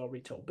stories are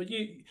retold, but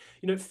you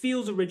know, it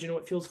feels original,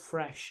 it feels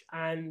fresh,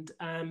 and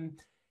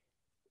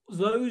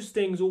those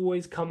things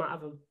always come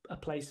out of a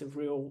place of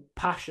real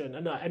passion.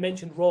 And I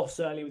mentioned Ross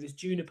earlier with his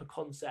juniper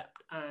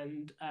concept,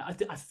 and I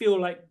feel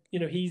like, you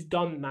know, he's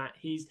done that.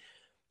 He's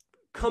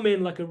come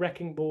in like a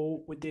wrecking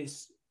ball with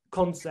this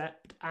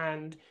concept,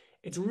 and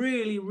it's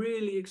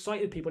really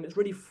excited people, and it's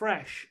really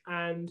fresh,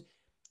 and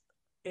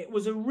it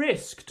was a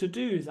risk to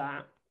do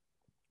that,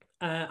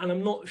 and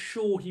I'm not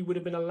sure he would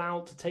have been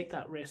allowed to take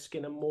that risk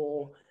in a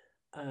more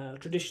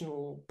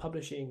traditional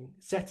publishing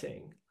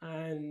setting.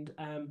 And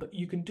but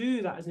you can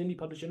do that as an indie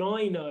publisher, and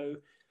I know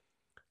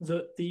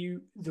that the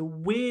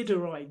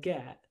weirder I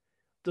get,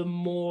 the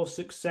more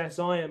success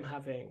I am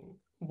having.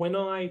 When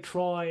I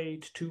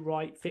tried to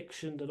write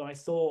fiction that I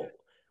thought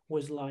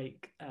was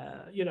like,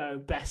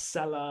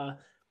 bestseller,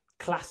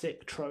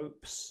 classic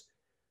tropes.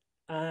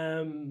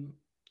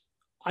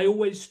 I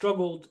always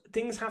struggled.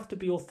 Things have to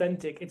be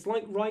authentic. It's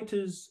like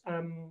writers.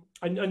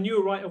 I knew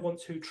a writer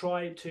once who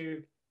tried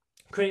to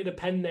create a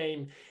pen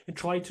name and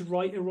tried to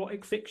write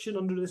erotic fiction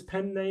under this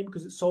pen name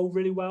because it sold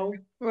really well.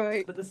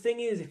 Right. But the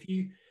thing is, if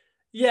you,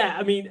 yeah,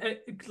 I mean,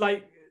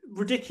 like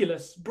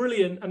ridiculous,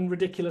 brilliant and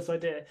ridiculous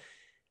idea,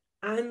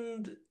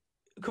 and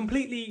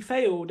completely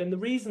failed. And the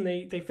reason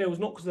they fail is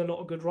not because they're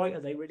not a good writer,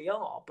 they really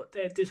are, but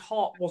their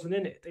heart wasn't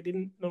in it.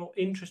 They're not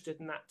interested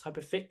in that type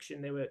of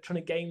fiction. They were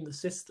trying to game the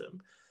system.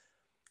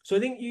 So I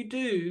think you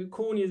do,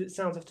 corny as it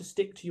sounds, have to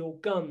stick to your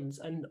guns.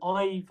 And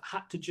I've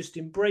had to just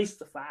embrace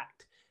the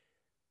fact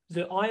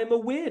that I am a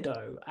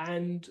weirdo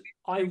and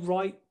I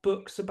write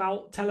books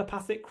about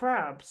telepathic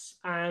crabs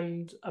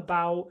and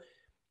about,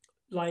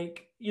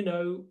 like,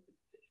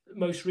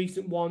 most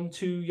recent one,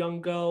 two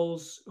young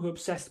girls who are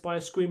obsessed by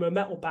a screamo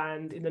metal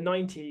band in the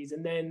 90s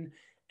and then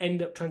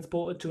end up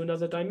transported to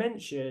another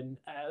dimension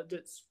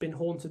that's been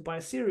haunted by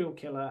a serial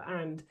killer.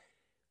 And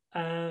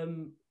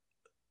I'm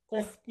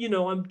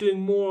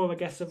doing more, I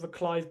guess, of a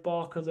Clive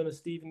Barker than a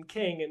Stephen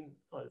King, and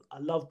I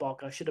love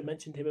Barker. I should have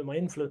mentioned him in my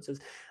influences.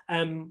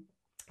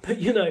 But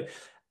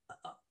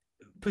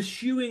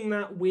pursuing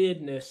that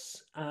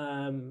weirdness,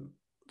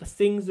 the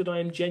things that I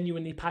am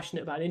genuinely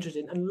passionate about and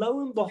interested in, and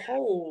lo and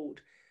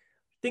behold,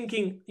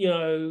 thinking,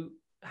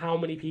 how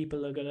many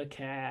people are going to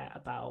care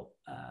about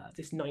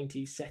this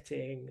 90s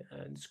setting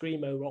and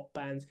screamo rock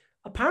bands?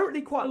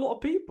 Apparently quite a lot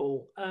of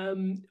people.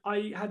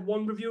 I had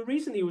one reviewer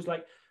recently who was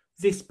like,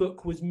 this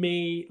book was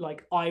me,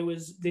 like I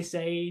was this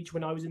age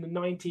when I was in the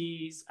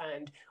 90s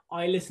and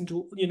I listened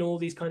to, all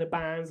these kind of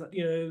bands, like,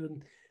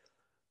 and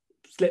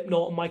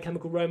Slipknot and My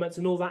Chemical Romance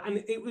and all that.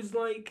 And it was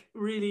like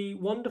really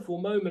wonderful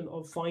moment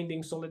of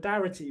finding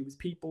solidarity with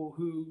people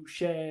who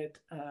shared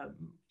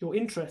your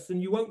interests.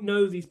 And you won't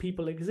know these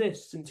people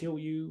exist until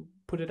you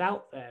put it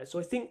out there. So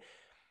I think,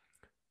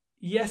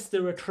 yes,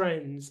 there are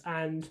trends,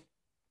 and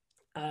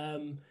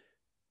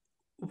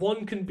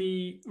one can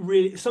be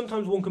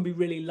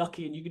really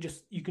lucky, and you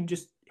can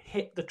just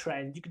hit the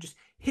trend. You can just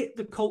hit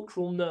the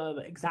cultural nerve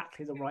at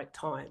exactly the right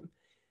time.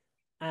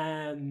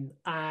 And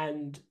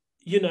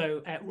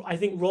I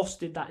think Ross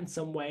did that in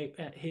some way.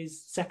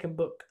 His second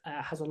book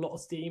has a lot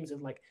of themes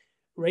of like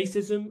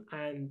racism,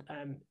 and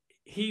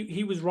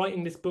he was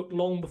writing this book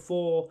long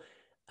before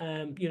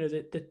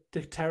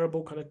the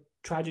terrible kind of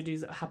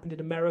tragedies that happened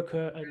in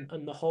America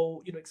and the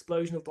whole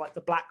explosion of like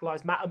the Black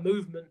Lives Matter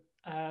movement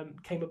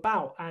came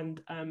about.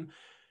 And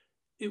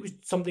it was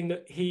something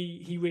that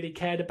he really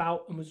cared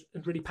about and was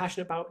really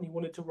passionate about, and he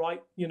wanted to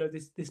write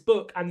this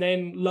book. And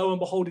then lo and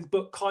behold, his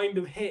book kind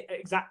of hit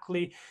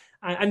exactly.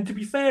 And to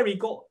be fair,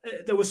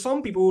 there were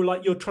some people who were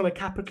like, you're trying to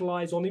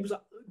capitalize on. He was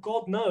like,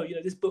 God, no,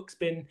 this book's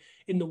been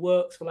in the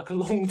works for like a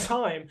long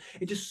time.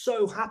 It just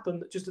so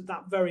happened that just at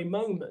that very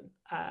moment,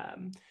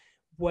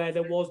 where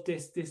there was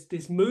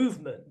this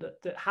movement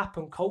that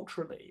happened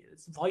culturally,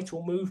 this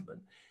vital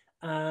movement,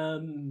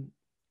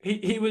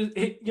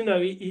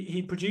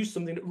 he produced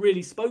something that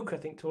really spoke, I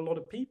think, to a lot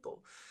of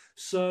people.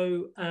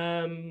 So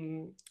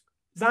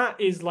that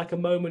is like a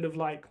moment of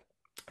like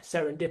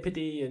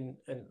serendipity and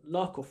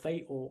luck or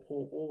fate or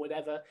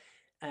whatever,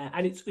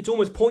 and it's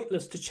almost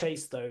pointless to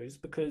chase those,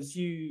 because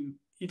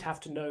you'd have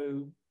to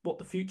know what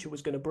the future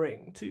was going to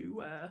bring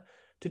to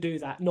do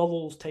that.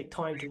 Novels take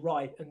time to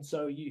write, and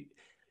so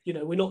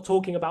we're not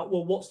talking about,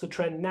 well, what's the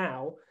trend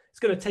now? It's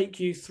going to take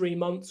you 3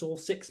 months or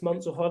 6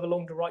 months or however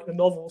long to write the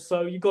novel.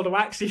 So you've got to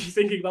actually be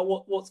thinking about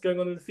what's going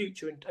on in the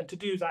future. And to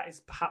do that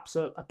is perhaps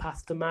a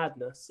path to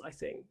madness, I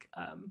think.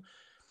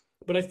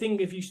 But I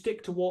think if you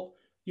stick to what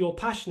you're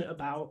passionate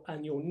about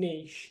and your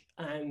niche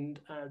and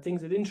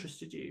things that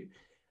interested you,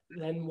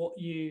 then what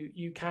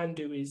you can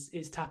do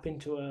is tap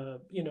into a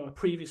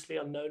previously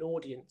unknown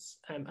audience.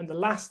 And the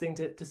last thing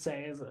to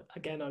say is,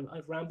 again,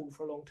 I've rambled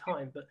for a long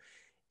time, but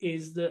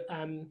is that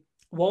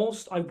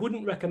whilst I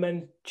wouldn't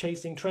recommend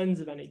chasing trends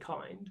of any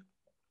kind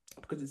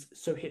because it's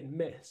so hit and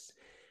miss,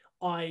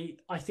 I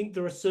think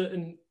there are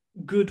certain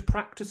good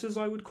practices,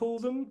 I would call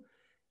them,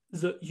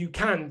 that you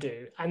can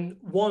do. And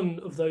one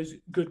of those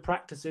good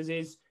practices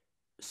is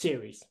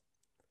series.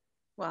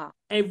 Wow.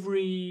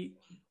 Every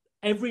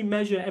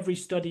measure, every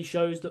study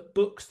shows that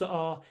books that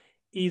are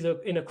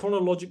either in a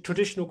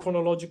traditional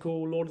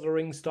chronological Lord of the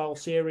Rings style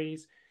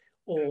series,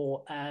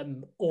 or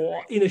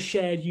in a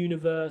shared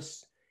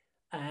universe,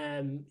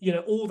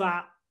 all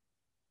that,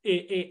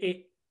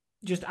 it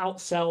just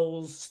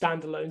outsells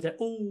standalones. They're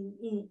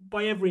all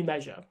by every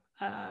measure.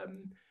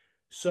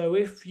 So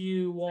if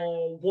you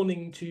are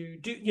wanting to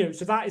do,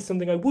 so that is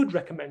something I would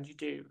recommend you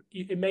do.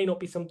 It may not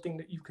be something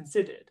that you've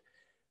considered,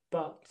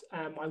 but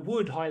I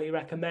would highly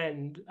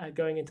recommend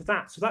going into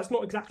that. So that's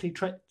not exactly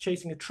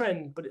chasing a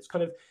trend, but it's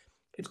kind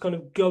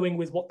of going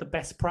with what the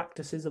best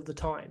practices of the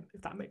time,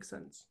 if that makes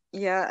sense.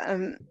 Yeah,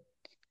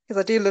 because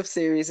I do love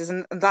series,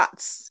 and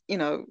that's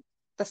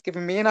that's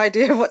given me an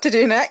idea of what to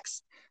do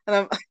next.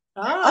 And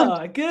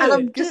I'm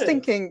good. just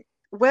thinking,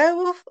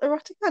 werewolf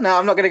erotica? No,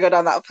 I'm not going to go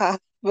down that path.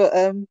 But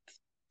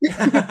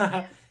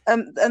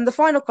and the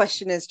final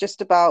question is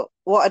just about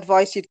what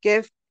advice you'd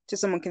give to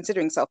someone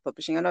considering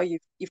self-publishing. I know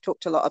you've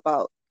talked a lot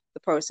about the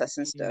process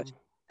and stuff, Mm.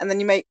 and then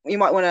you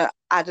might want to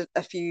add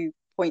a few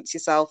points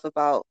yourself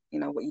about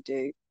what you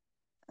do,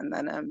 and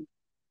then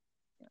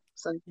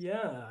so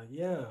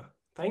Yeah.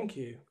 Thank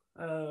you.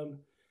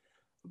 Um,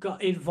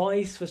 got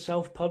advice for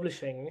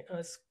self-publishing?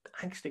 That's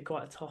actually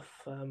quite a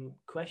tough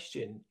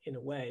question in a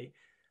way.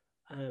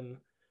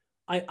 Um,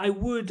 I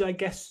would, I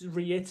guess,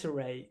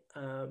 reiterate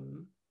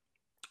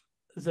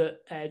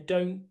that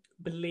don't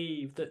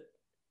believe that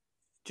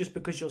just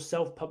because you're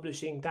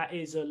self-publishing, that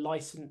is a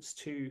license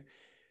to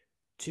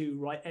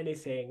write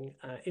anything.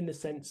 In the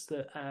sense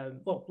that,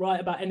 well, write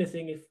about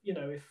anything. If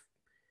if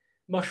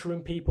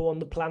mushroom people on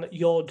the planet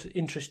Yod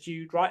interest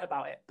you, write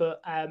about it.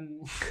 But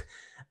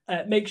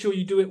make sure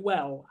you do it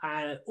well.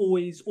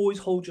 Always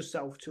hold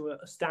yourself to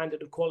a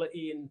standard of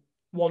quality. And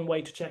one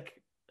way to check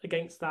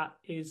against that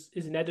is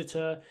an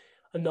editor.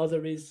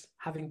 Another is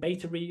having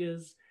beta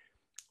readers.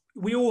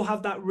 We all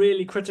have that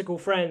really critical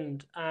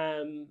friend,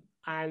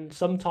 and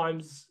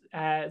sometimes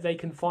they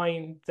can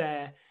find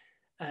their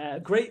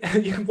great.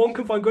 One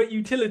can find great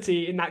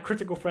utility in that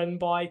critical friend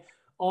by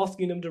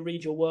asking them to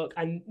read your work,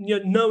 and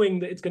knowing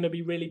that it's going to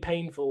be really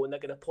painful and they're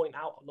going to point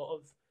out a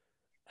lot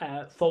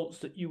of faults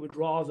that you would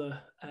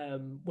rather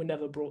were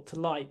never brought to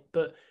light,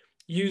 but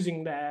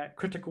using their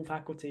critical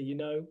faculty,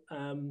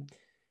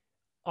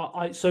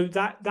 so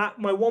that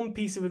my one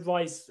piece of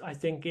advice I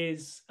think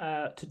is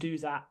to do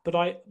that,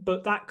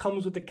 but that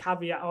comes with the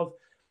caveat of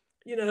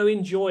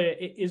enjoy it.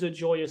 It is a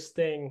joyous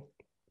thing.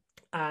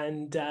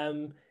 And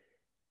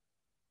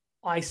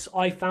I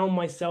found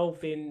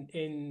myself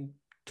in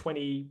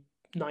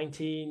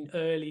 2019,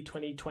 early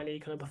 2020,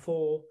 kind of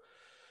before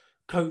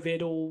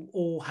COVID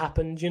all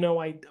happened.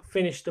 I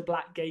finished the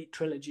Blackgate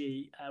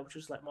trilogy, which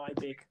was like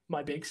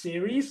my big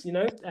series.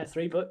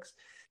 3 books,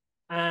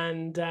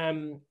 and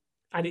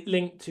it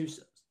linked to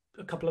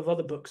a couple of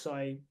other books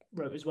I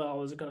wrote as well.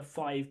 It was a kind of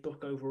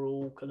 5-book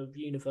overall kind of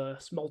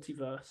universe,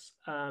 multiverse,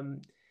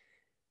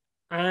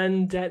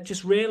 and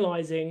just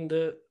realizing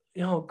that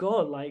oh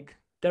god, like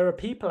there are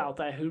people out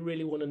there who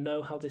really want to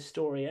know how this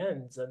story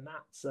ends, and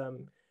that's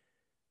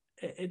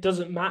it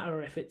doesn't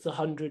matter if it's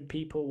 100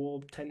 people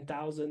or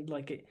 10,000.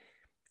 Like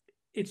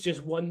it's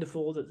just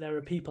wonderful that there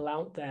are people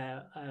out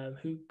there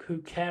who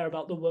care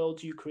about the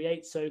world you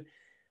create. So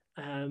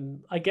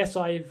I guess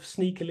I've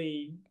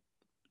sneakily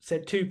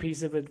said 2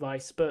 pieces of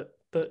advice, but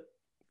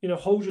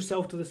hold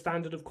yourself to the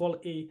standard of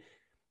quality.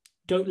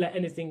 Don't let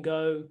anything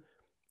go.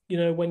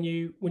 When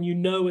you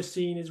know a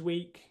scene is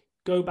weak,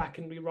 go back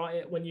and rewrite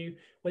it.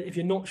 If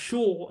you're not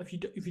sure, if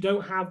you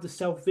don't have the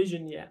self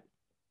vision yet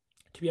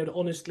to be able to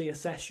honestly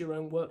assess your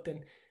own work,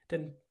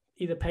 then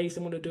either pay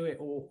someone to do it,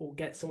 or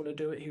get someone to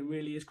do it who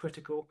really is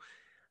critical,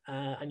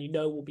 and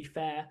will be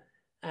fair.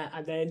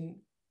 And then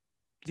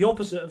the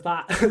opposite of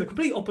that, the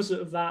complete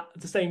opposite of that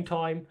at the same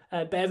time,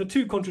 bear the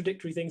 2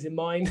 contradictory things in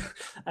mind,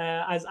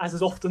 as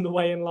is often the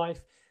way in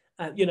life.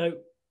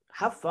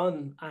 Have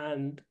fun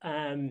and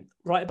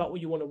write about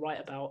what you want to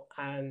write about,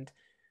 and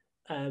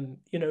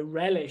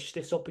relish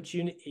this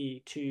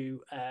opportunity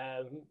to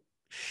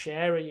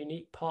share a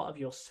unique part of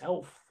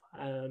yourself.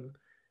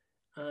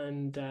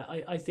 And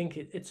I think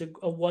it's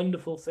a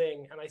wonderful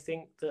thing, and I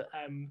think that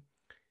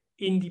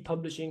indie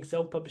publishing,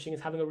 self-publishing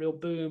is having a real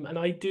boom. And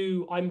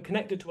I'm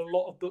connected to a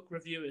lot of book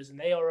reviewers, and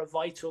they are a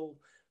vital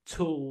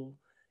tool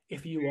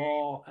if you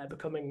are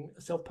becoming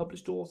a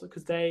self-published author,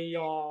 because they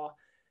are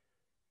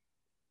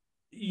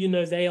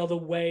the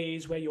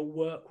ways where your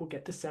work will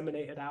get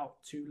disseminated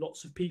out to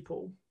lots of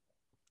people.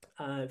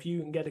 If you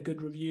can get a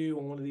good review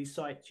on one of these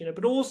sites,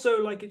 but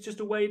also like it's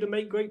just a way to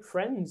make great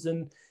friends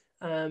and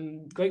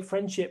great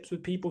friendships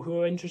with people who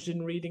are interested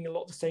in reading a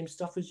lot of the same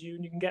stuff as you,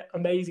 and you can get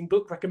amazing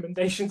book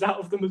recommendations out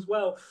of them as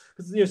well.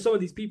 Because some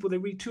of these people, they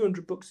read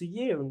 200 books a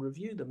year and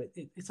review them.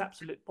 It's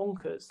absolute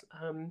bonkers.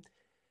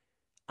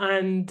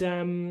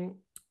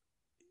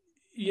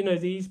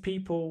 These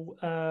people,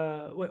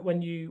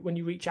 when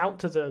you reach out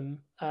to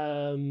them,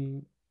 I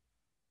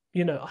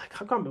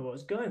can't remember where I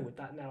was going with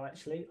that now.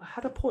 Actually, I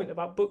had a point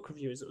about book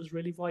reviews that was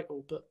really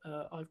vital, but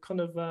I've kind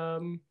of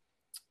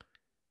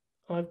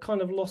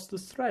lost the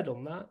thread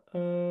on that.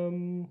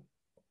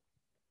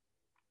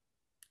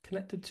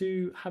 Connected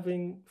to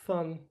having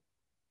fun.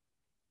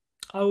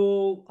 I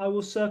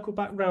will circle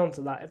back round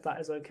to that if that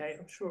is okay.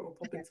 I'm sure it will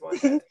pop into my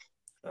head.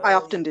 I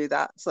often do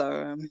that.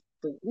 So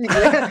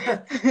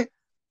yeah.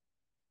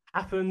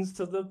 Happens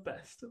to the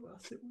best of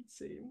us, it would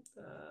seem.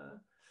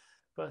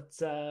 But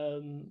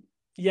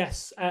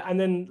yes, and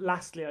then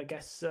lastly, I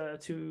guess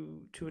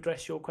to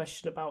address your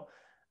question about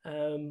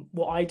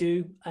what I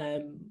do,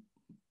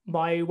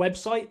 my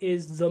website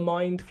is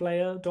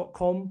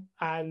themindflayer.com,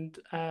 and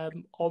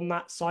on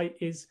that site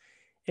is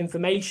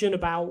information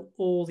about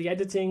all the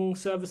editing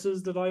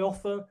services that I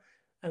offer,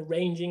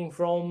 ranging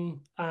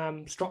from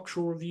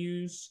structural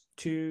reviews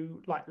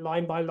to like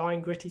line by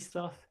line gritty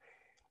stuff.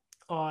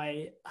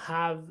 I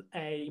have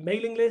a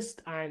mailing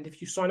list, and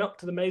if you sign up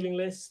to the mailing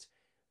list,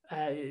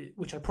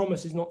 which I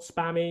promise is not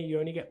spammy. You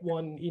only get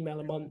one email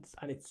a month,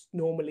 and it's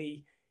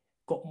normally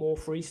got more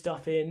free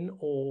stuff in,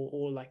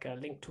 or like a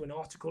link to an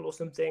article or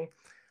something.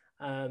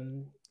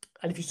 And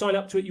if you sign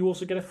up to it, you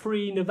also get a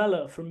free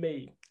novella from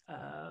me,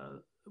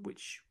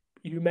 which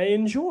you may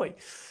enjoy.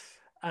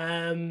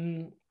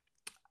 And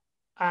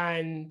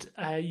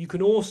you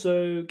can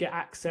also get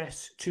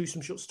access to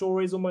some short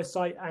stories on my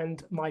site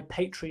and my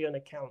Patreon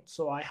account.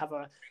 So I have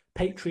a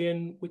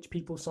Patreon which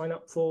people sign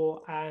up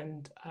for,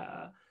 and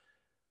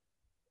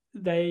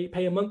they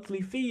pay a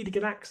monthly fee to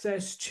get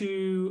access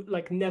to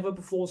like never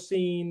before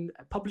seen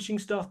publishing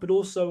stuff, but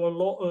also a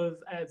lot of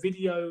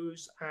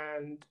videos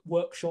and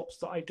workshops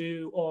that I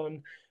do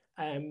on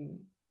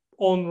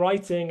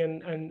writing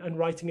and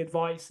writing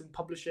advice and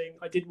publishing.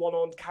 I did one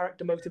on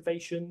character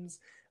motivations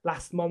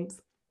last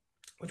month,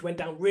 which went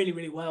down really,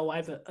 really well. I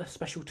have a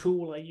special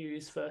tool I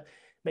use for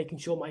making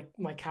sure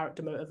my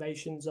character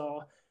motivations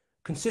are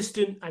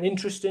consistent and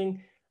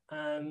interesting,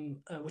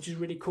 which is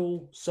really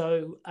cool.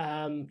 So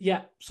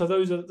yeah, so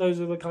those are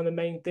the kind of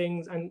main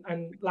things.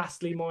 And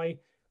lastly, my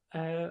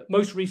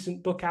most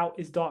recent book out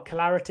is Dark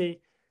Hilarity.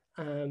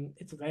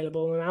 It's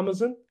available on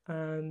Amazon,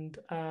 and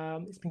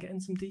it's been getting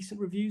some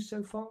decent reviews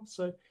so far.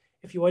 So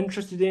if you're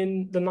interested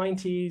in the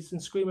 90s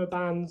and screamer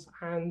bands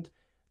and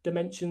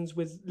dimensions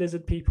with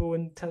lizard people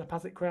and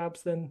telepathic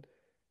crabs, then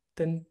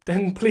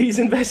please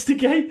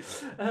investigate.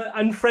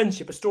 And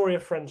friendship, a story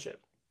of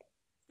friendship.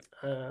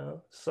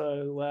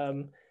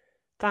 So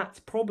that's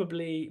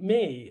probably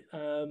me,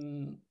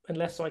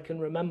 unless I can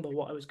remember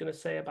what I was going to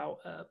say about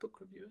book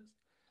reviewers.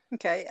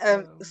 Okay.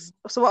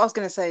 So what I was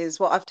going to say is,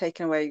 what I've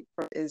taken away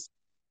from it is,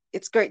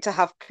 it's great to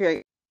have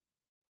create.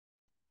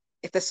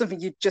 If there's something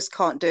you just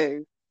can't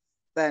do,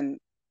 then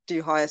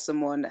do hire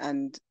someone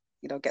and,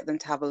 you know, get them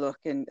to have a look,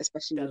 and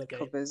especially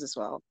Delegate. with covers as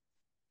well.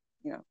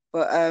 You know,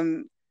 but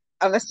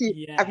unless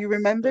you have you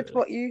remembered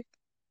what you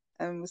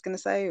was going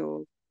to say,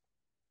 or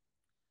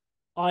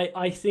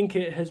I think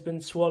it has been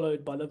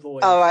swallowed by the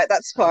void. All right,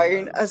 that's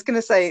fine. I was going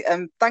to say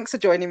thanks for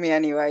joining me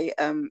anyway.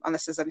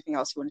 Unless there's anything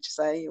else you wanted to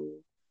say, or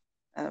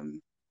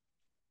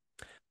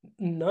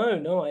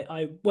No,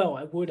 I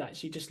would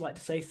actually just like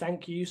to say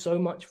thank you so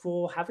much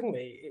for having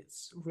me.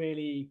 It's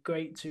really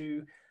great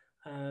to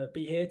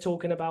be here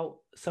talking about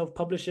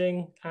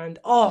self-publishing. And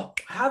I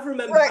have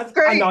remembered.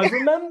 Right, I've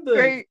remembered.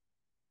 Great.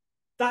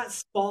 That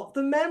sparked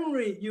the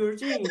memory. You're a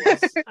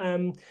genius.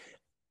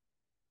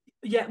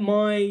 Yeah,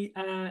 my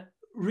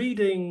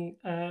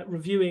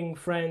reviewing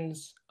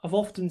friends have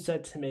often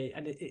said to me,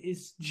 and it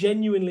is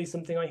genuinely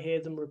something I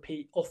hear them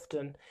repeat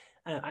often,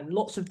 and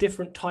lots of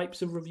different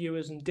types of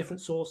reviewers and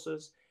different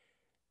sources,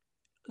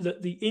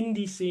 that the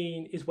indie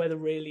scene is where the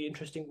really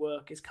interesting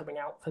work is coming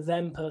out for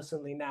them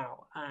personally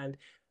now. And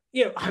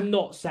you know, I'm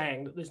not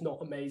saying that there's not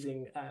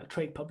amazing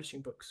trade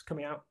publishing books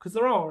coming out, because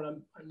there are,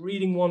 and I'm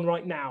reading one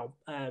right now.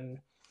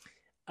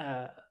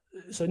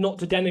 So not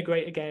to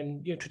denigrate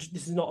again, you know,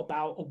 this is not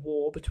about a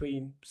war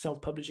between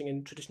self-publishing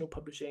and traditional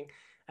publishing.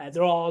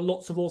 There are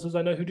lots of authors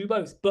I know who do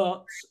both.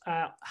 But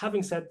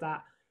having said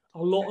that,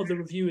 a lot of the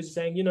reviewers are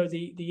saying, you know,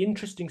 the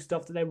interesting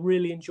stuff that they're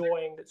really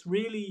enjoying, that's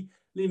really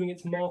leaving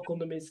its mark on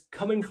them, is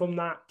coming from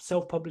that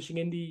self-publishing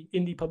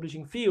indie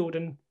publishing field.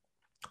 And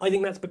I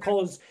think that's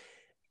because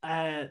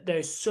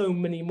there's so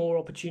many more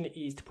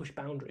opportunities to push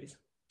boundaries,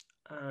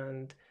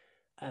 and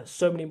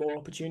so many more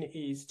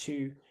opportunities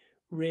to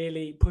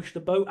really push the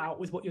boat out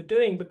with what you're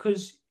doing.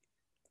 Because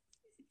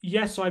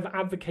yes, I've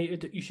advocated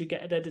that you should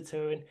get an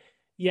editor, and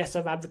yes,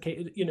 I've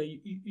advocated, you know,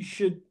 you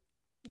should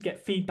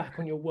get feedback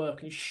on your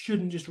work, and you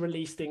shouldn't just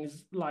release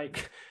things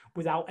like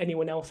without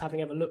anyone else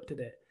having ever looked at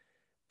it.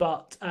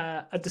 But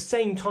at the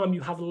same time, you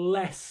have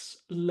less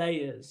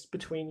layers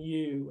between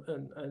you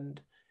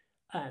and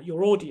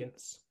your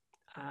audience.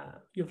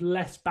 You have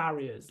less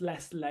barriers,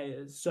 less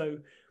layers, so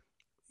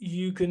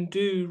you can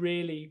do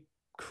really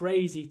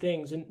crazy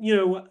things. And you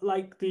know,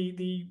 like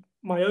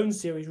my own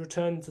series,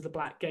 Return to the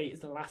Black Gate, is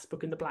the last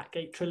book in the Black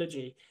Gate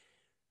trilogy.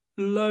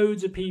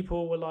 Loads of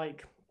people were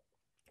like,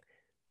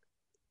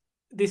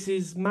 this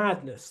is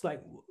madness.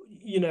 Like,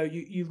 you know,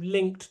 you've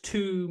linked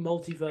two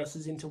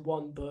multiverses into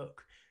one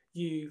book.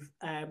 You've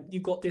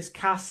got this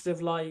cast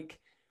of like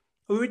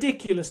a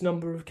ridiculous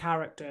number of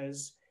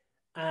characters,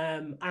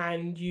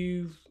 and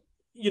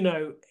you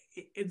know,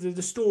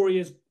 the story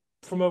is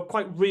from a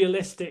quite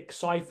realistic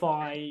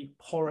sci-fi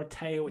horror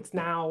tale. It's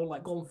now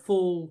like gone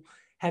full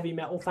heavy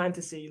metal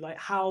fantasy. Like,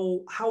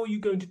 how are you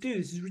going to do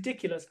this? This is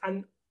ridiculous.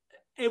 And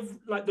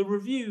like the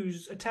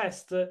reviews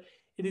attest that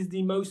it is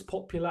the most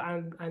popular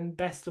and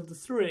best of the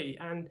three.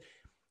 And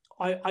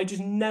I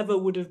just never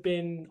would have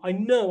been, I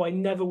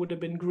never would have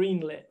been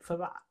greenlit for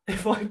that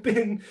if I'd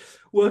been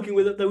working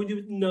with it. Though,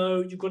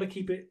 no, you've got to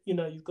keep it, you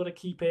know, you've got to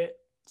keep it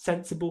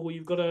sensible.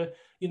 You've got to,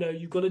 you know,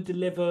 you've got to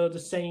deliver the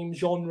same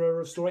genre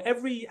of story.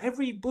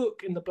 Every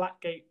book in the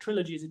Blackgate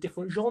trilogy is a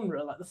different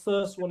genre. Like the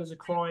first one is a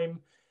crime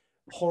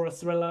horror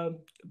thriller,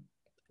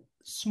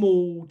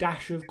 small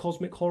dash of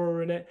cosmic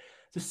horror in it.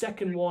 The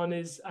second one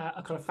is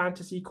a kind of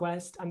fantasy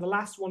quest, and the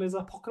last one is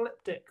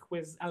apocalyptic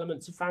with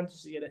elements of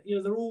fantasy in it. You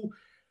know, they're all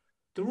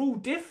they're all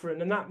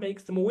different, and that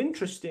makes them all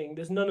interesting.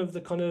 There's none of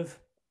the kind of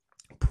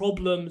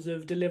problems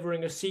of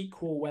delivering a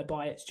sequel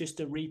whereby it's just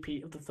a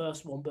repeat of the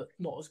first one but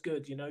not as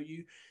good. You know,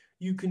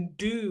 you can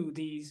do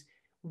these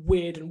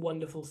weird and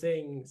wonderful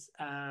things,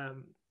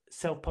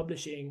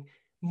 self-publishing,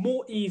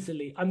 more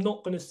easily. I'm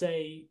not going to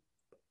say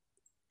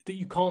that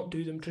you can't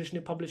do them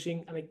traditionally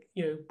publishing. I think,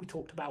 you know, we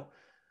talked about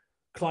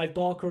Clive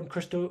Barker and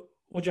Krista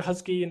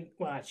Wojciechowski, and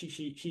well, actually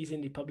she's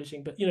indie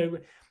publishing, but you know,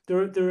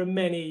 there are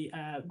many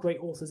great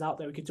authors out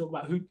there we could talk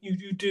about who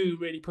you do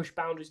really push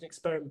boundaries and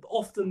experiment. But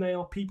often they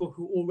are people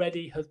who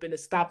already have been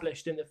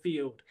established in the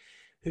field,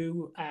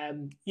 who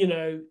you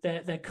know,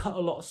 they're cut a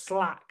lot of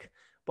slack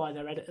by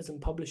their editors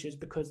and publishers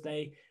because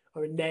they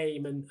are a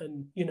name,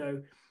 and you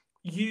know,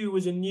 you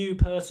as a new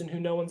person who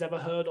no one's ever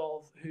heard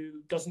of,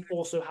 who doesn't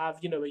also have,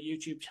 you know, a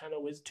YouTube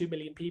channel with 2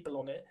 million people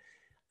on it,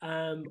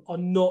 are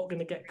not going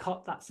to get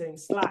cut that same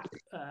slack,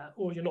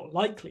 or you're not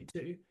likely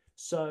to.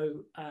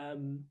 So,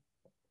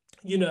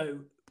 you know,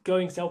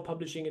 going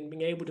self-publishing and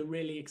being able to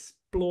really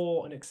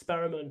explore and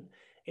experiment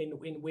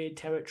in weird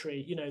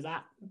territory, you know,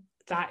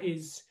 that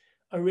is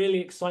a really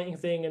exciting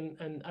thing.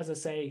 And as I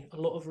say, a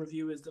lot of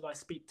reviewers that I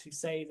speak to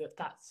say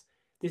that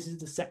this is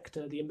the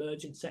sector, the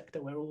emergent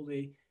sector, where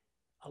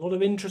a lot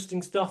of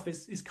interesting stuff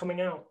is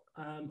coming out,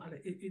 and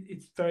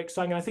it's very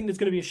exciting. I think there's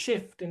going to be a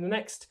shift in the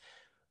next.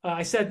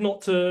 I said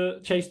not to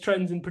chase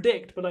trends and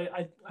predict, but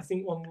I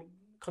think one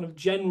kind of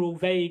general,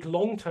 vague,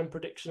 long-term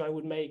prediction I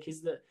would make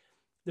is that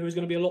there is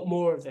going to be a lot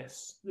more of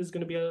this. There's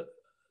going to be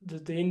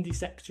the indie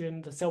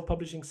section, the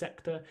self-publishing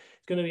sector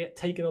is going to be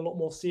taken a lot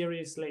more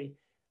seriously,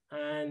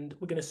 and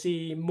we're going to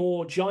see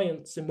more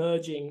giants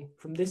emerging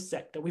from this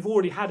sector. We've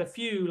already had a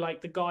few,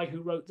 like the guy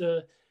who wrote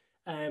the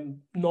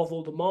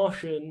novel The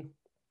Martian,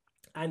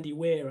 Andy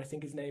Weir, I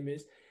think his name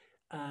is.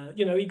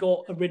 You know, he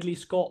got a Ridley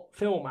Scott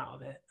film out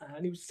of it,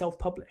 and he was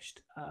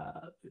self-published.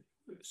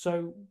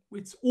 So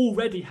it's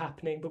already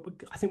happening, but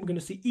I think we're going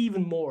to see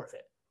even more of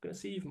it. We're going to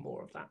see even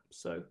more of that.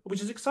 So,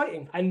 which is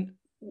exciting. And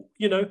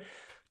you know,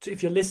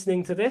 if you're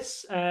listening to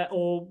this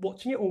or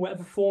watching it or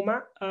whatever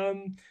format,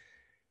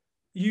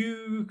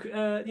 you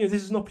know,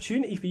 this is an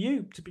opportunity for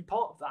you to be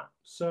part of that.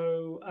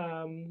 So,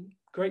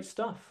 great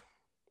stuff.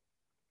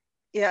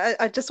 Yeah,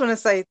 I just want to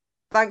say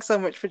thanks so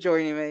much for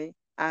joining me,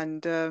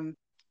 and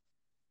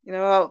you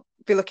know, I'll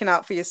be looking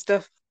out for your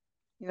stuff,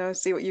 you know,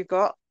 see what you've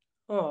got.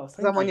 Oh,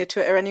 thank I'm you. on your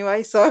Twitter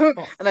anyway, so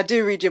and I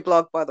do read your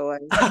blog, by the way.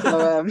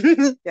 So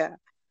yeah.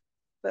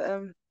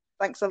 But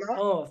thanks a lot.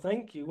 Oh,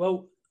 thank you.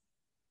 Well,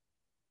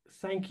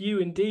 thank you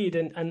indeed,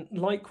 and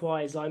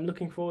likewise, I'm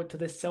looking forward to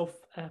this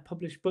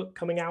self-published book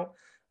coming out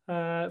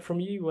from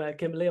you,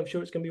 Kimberly. I'm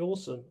sure it's going to be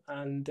awesome.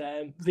 And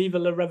viva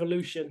la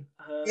revolution!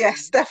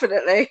 Yes,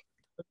 definitely.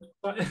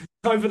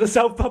 Time for the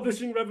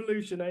self-publishing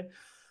revolution, eh?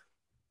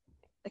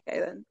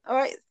 Okay then. All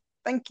right.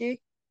 Thank you.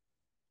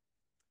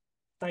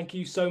 Thank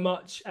you so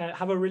much.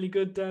 Have a really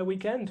good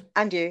weekend.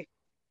 And you.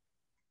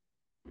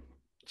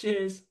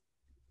 Cheers.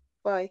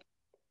 Bye.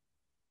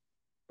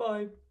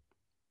 Bye.